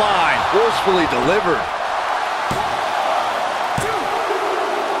clothesline. Forcefully delivered.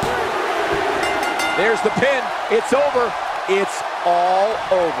 There's the pin. It's over. It's all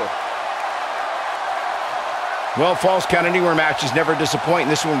over. Well, Falls Count Anywhere matches never disappoint,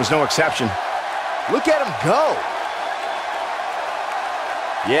 and this one was no exception. Look at him go.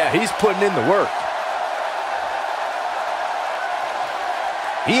 Yeah, he's putting in the work.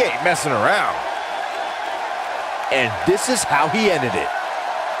 He ain't messing around. And this is how he ended it.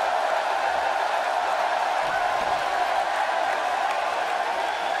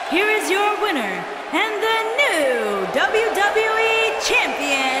 Here is your winner and the new WWE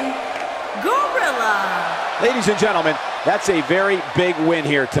Champion, Gorilla. Ladies and gentlemen, that's a very big win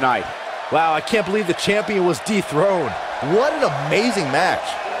here tonight. Wow, I can't believe the champion was dethroned. What an amazing match.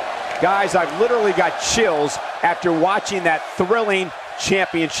 Guys, I've literally got chills after watching that thrilling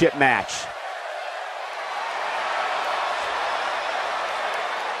championship match.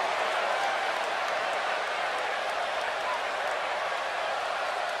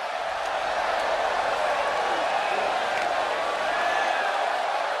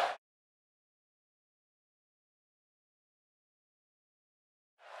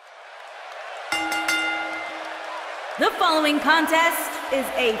 The following contest is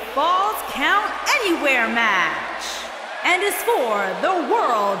a Falls Count Anywhere match and is for the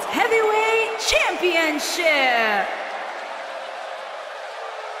World Heavyweight Championship.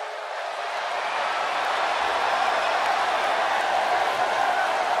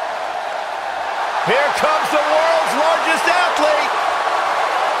 Here comes the world's largest athlete.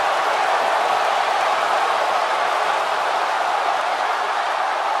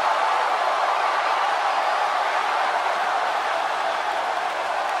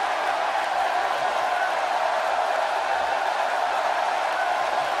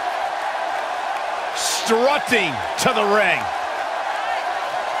 Strutting to the ring.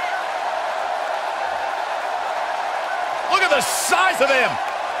 Look at the size of him.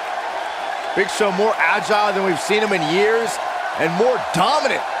 Big Show more agile than we've seen him in years and more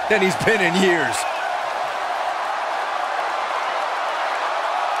dominant than he's been in years.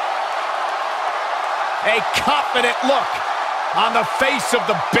 A confident look on the face of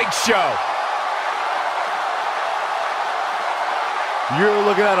the Big Show. You're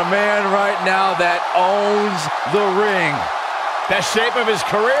looking at a man right now that owns the ring. Best shape of his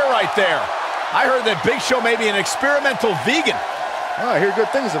career right there. I heard that Big Show may be an experimental vegan. Oh, I hear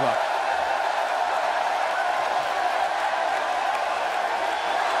good things about it.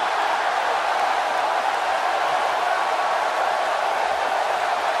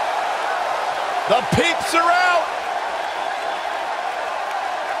 The peeps are out.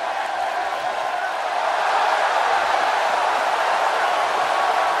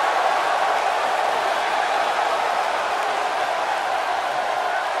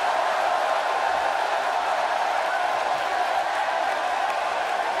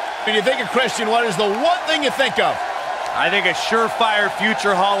 When you think of Christian, what is the one thing you think of? I think a surefire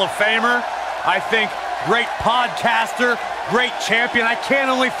future Hall of Famer. I think great podcaster, great champion. I can't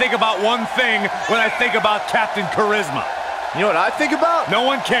only think about one thing when I think about Captain Charisma. You know what I think about? No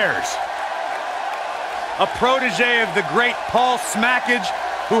one cares. A protege of the great Paul Smackage,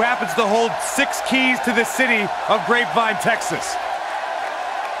 who happens to hold 6 keys to the city of Grapevine, Texas.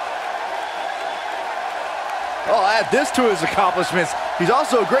 Oh, add this to his accomplishments. He's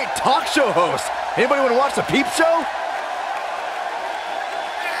also a great talk show host. Anybody want to watch the Peep Show?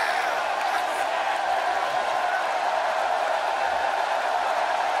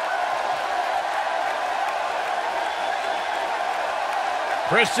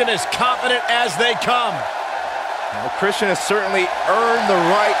 Christian is confident as they come. Well, Christian has certainly earned the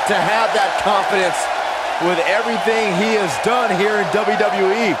right to have that confidence with everything he has done here in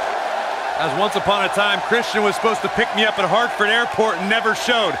WWE. As once upon a time, Christian was supposed to pick me up at Hartford Airport and never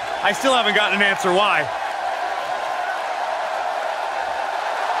showed. I still haven't gotten an answer why.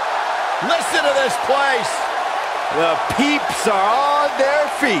 Listen to this place. The peeps are on their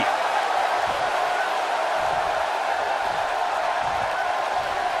feet.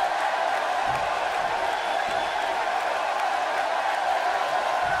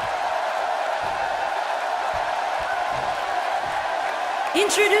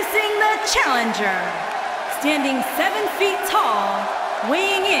 Introducing the challenger, standing 7 feet tall,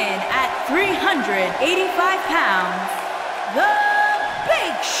 weighing in at 385 pounds, The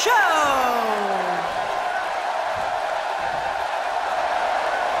Big Show!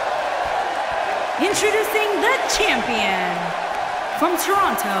 Introducing the champion, from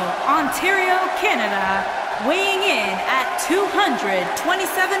Toronto, Ontario, Canada, weighing in at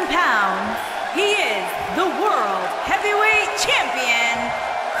 227 pounds, he is the World Heavyweight Champion,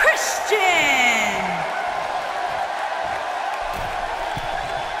 Christian!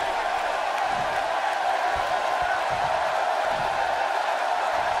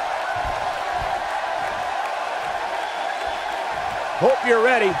 Hope you're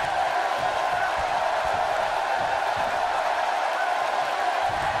ready.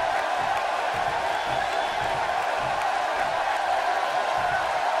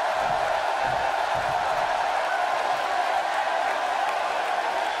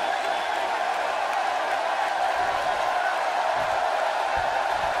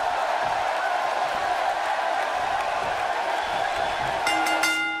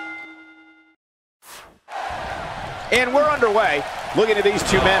 And we're underway. Looking at these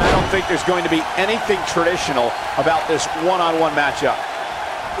two men, I don't think there's going to be anything traditional about this one-on-one matchup.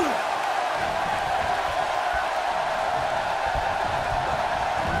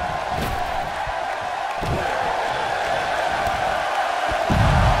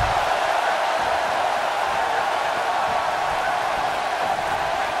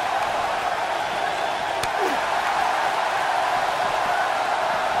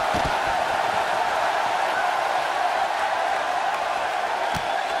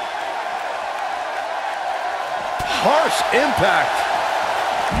 Harsh impact.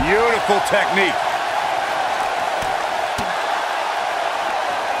 Beautiful technique.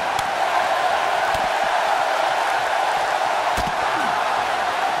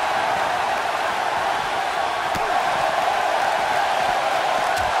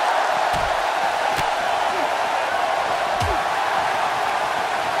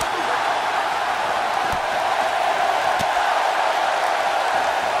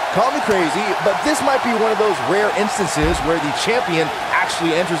 Call me crazy, but this might be one of those rare instances where the champion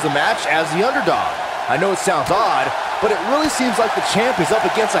actually enters the match as the underdog. I know it sounds odd, but it really seems like the champ is up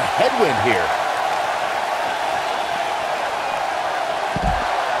against a headwind here.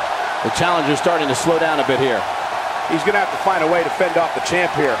 The challenger's starting to slow down a bit here. He's going to have to find a way to fend off the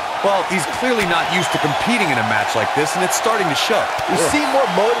champ here. Well, he's clearly not used to competing in a match like this, and it's starting to show. He seemed more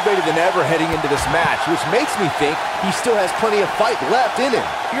motivated than ever heading into this match, which makes me think he still has plenty of fight left in him.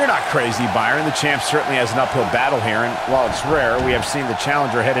 You're not crazy, Byron. The champ certainly has an uphill battle here, and while it's rare, we have seen the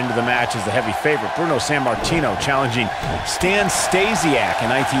challenger head into the match as the heavy favorite. Bruno Sammartino challenging Stan Stasiak in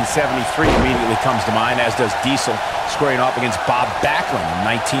 1973 immediately comes to mind, as does Diesel squaring off against Bob Backlund in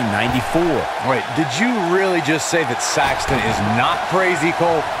 1994. Wait, did you really just say that Saxton is not crazy,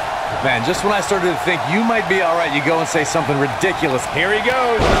 Cole? Man, just when I started to think you might be all right, you go and say something ridiculous. Here he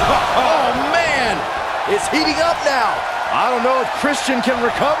goes. Oh, man! It's heating up now. I don't know if Christian can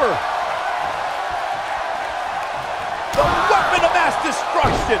recover. The weapon of mass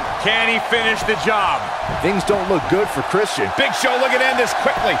destruction. Can he finish the job? Things don't look good for Christian. Big Show looking to end this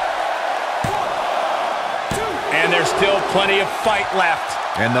quickly. And there's still plenty of fight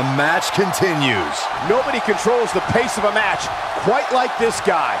left. And the match continues. Nobody controls the pace of a match quite like this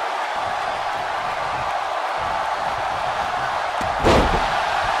guy.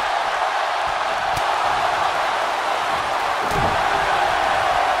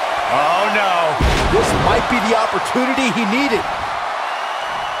 Oh, no. This might be the opportunity he needed.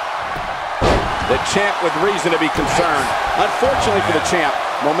 The champ with reason to be concerned. Unfortunately for the champ,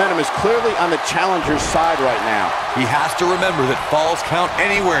 momentum is clearly on the challenger's side right now. He has to remember that falls count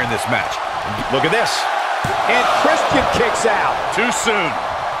anywhere in this match. Look at this. And Christian kicks out. Too soon.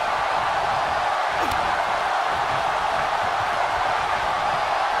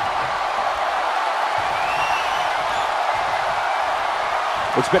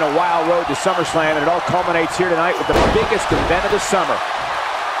 It's been a wild road to SummerSlam, and it all culminates here tonight with the biggest event of the summer.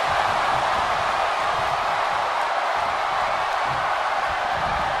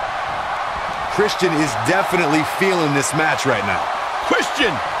 Christian is definitely feeling this match right now.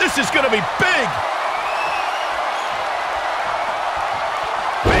 Christian, this is going to be big.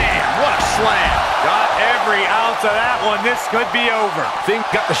 Man, what a slam. Got every ounce of that one. This could be over. Fink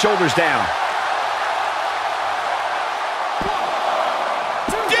got the shoulders down.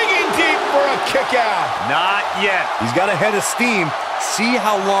 Digging deep for a kick out. Not yet. He's got a head of steam. See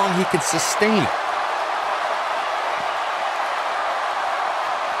how long he can sustain it.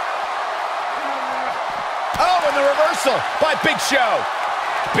 Oh, and the reversal by Big Show.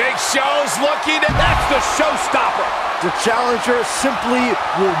 Big Show's looking, and that's the showstopper. The challenger simply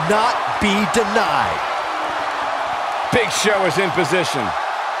will not be denied. Big Show is in position.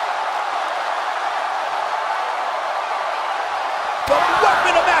 The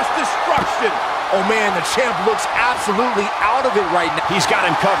weapon of mass destruction. Oh man, the champ looks absolutely out of it right now. He's got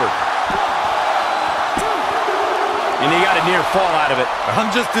him covered. And he got a near fall out of it.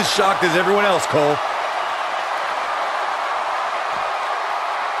 I'm just as shocked as everyone else, Cole.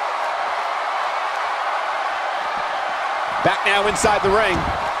 Back now inside the ring.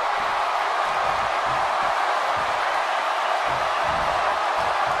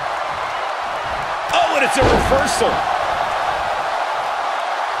 Oh, and it's a reversal.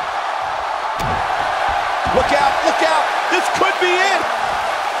 Look out, look out. This could be it.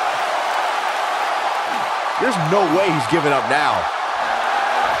 There's no way he's giving up now.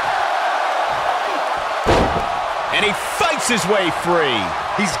 And he fights his way free.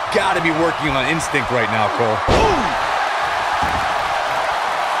 He's got to be working on instinct right now, Cole. Ooh.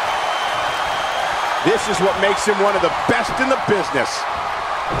 This is what makes him one of the best in the business.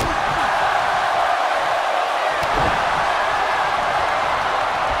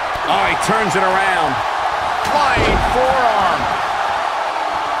 Oh, he turns it around. Flying forearm.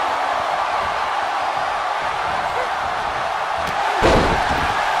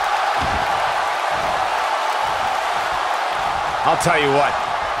 I'll tell you what,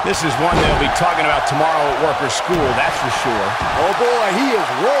 this is one they'll be talking about tomorrow at work or school, that's for sure. Oh boy, he is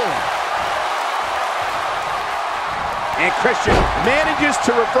rolling. And Christian manages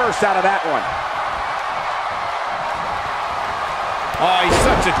to reverse out of that one. Oh, he's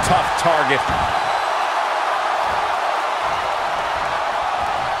such a tough target.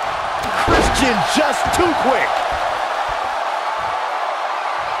 Christian just too quick.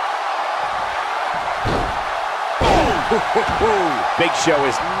 Big Show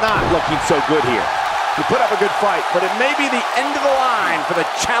is not looking so good here. He put up a good fight, but it may be the end of the line for the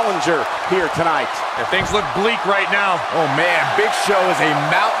challenger here tonight. Yeah, things look bleak right now. Oh man, Big Show is a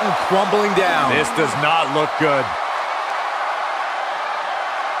mountain crumbling down. This does not look good.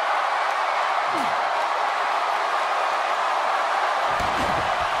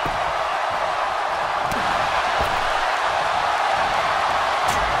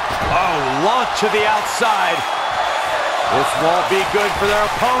 Oh, launch to the outside. This won't be good for their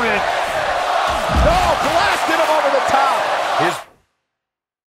opponent. Oh, blasted him over the top. His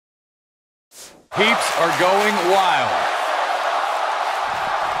peeps are going wild.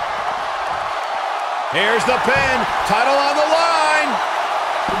 Here's the pin. Title on the line.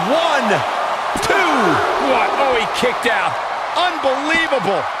 1, 2. What? Oh, he kicked out.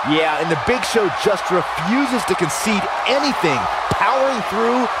 Unbelievable. Yeah, and the Big Show just refuses to concede anything, powering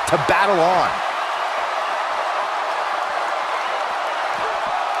through to battle on.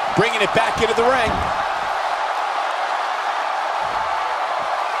 Bringing it back into the ring.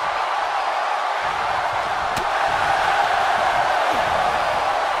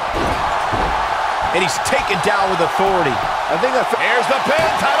 And he's taken down with authority. I think that's... Here's the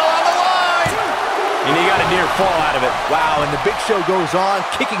pin, title on the line. And he got a near fall out of it. Wow, and the Big Show goes on,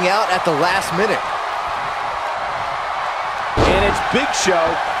 kicking out at the last minute. And it's Big Show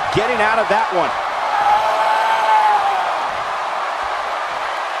getting out of that one.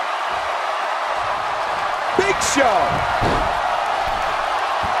 Big Show.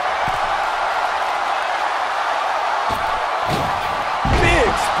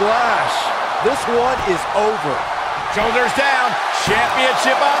 Big splash. This one is over. Shoulders down.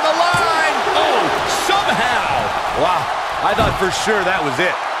 Championship on the line. Oh, somehow. Wow, I thought for sure that was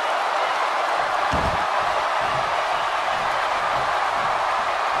it.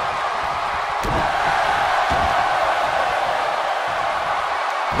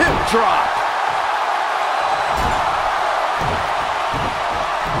 Hip drop.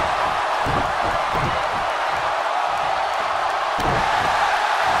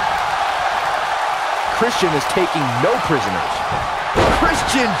 Christian is taking no prisoners.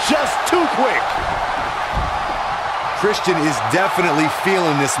 Christian just too quick. Christian is definitely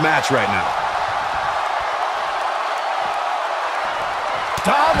feeling this match right now.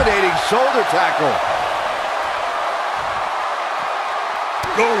 Dominating shoulder tackle.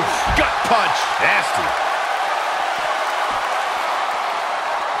 Oof, gut punch. Nasty.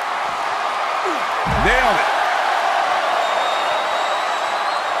 Nailed it.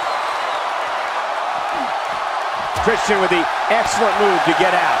 Christian with the excellent move to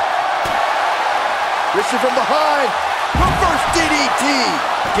get out. Christian from behind. Reverse DDT.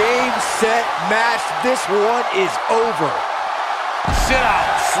 Game, set, match. This one is over. Sit out,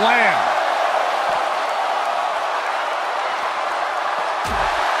 slam.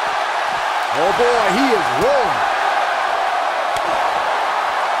 Oh boy, he is rolling.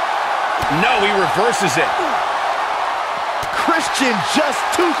 No, he reverses it. Christian just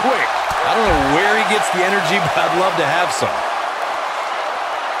too quick. I don't know where he gets the energy, but I'd love to have some.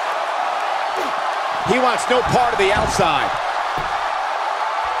 He wants no part of the outside.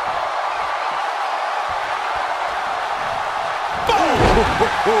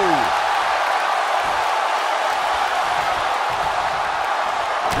 Boom!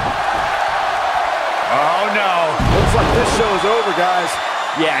 Oh no. Looks like this show is over, guys.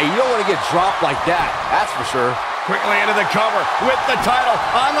 Yeah, you don't want to get dropped like that, that's for sure. Quickly into the cover with the title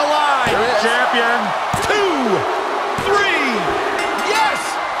on the line. Champion. 2, 3. Yes!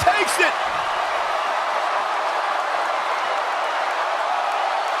 Takes it!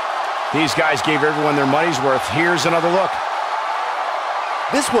 These guys gave everyone their money's worth. Here's another look.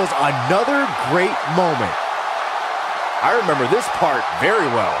 This was another great moment. I remember this part very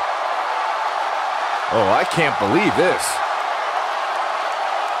well. Oh, I can't believe this.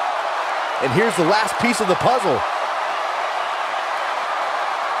 And here's the last piece of the puzzle.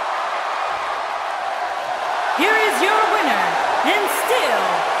 Here is your winner, and still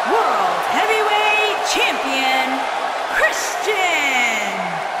World Heavyweight Champion, Christian.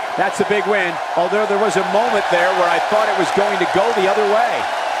 That's a big win, although there was a moment there where I thought it was going to go the other way.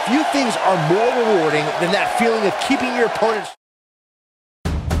 Few things are more rewarding than that feeling of keeping your opponent's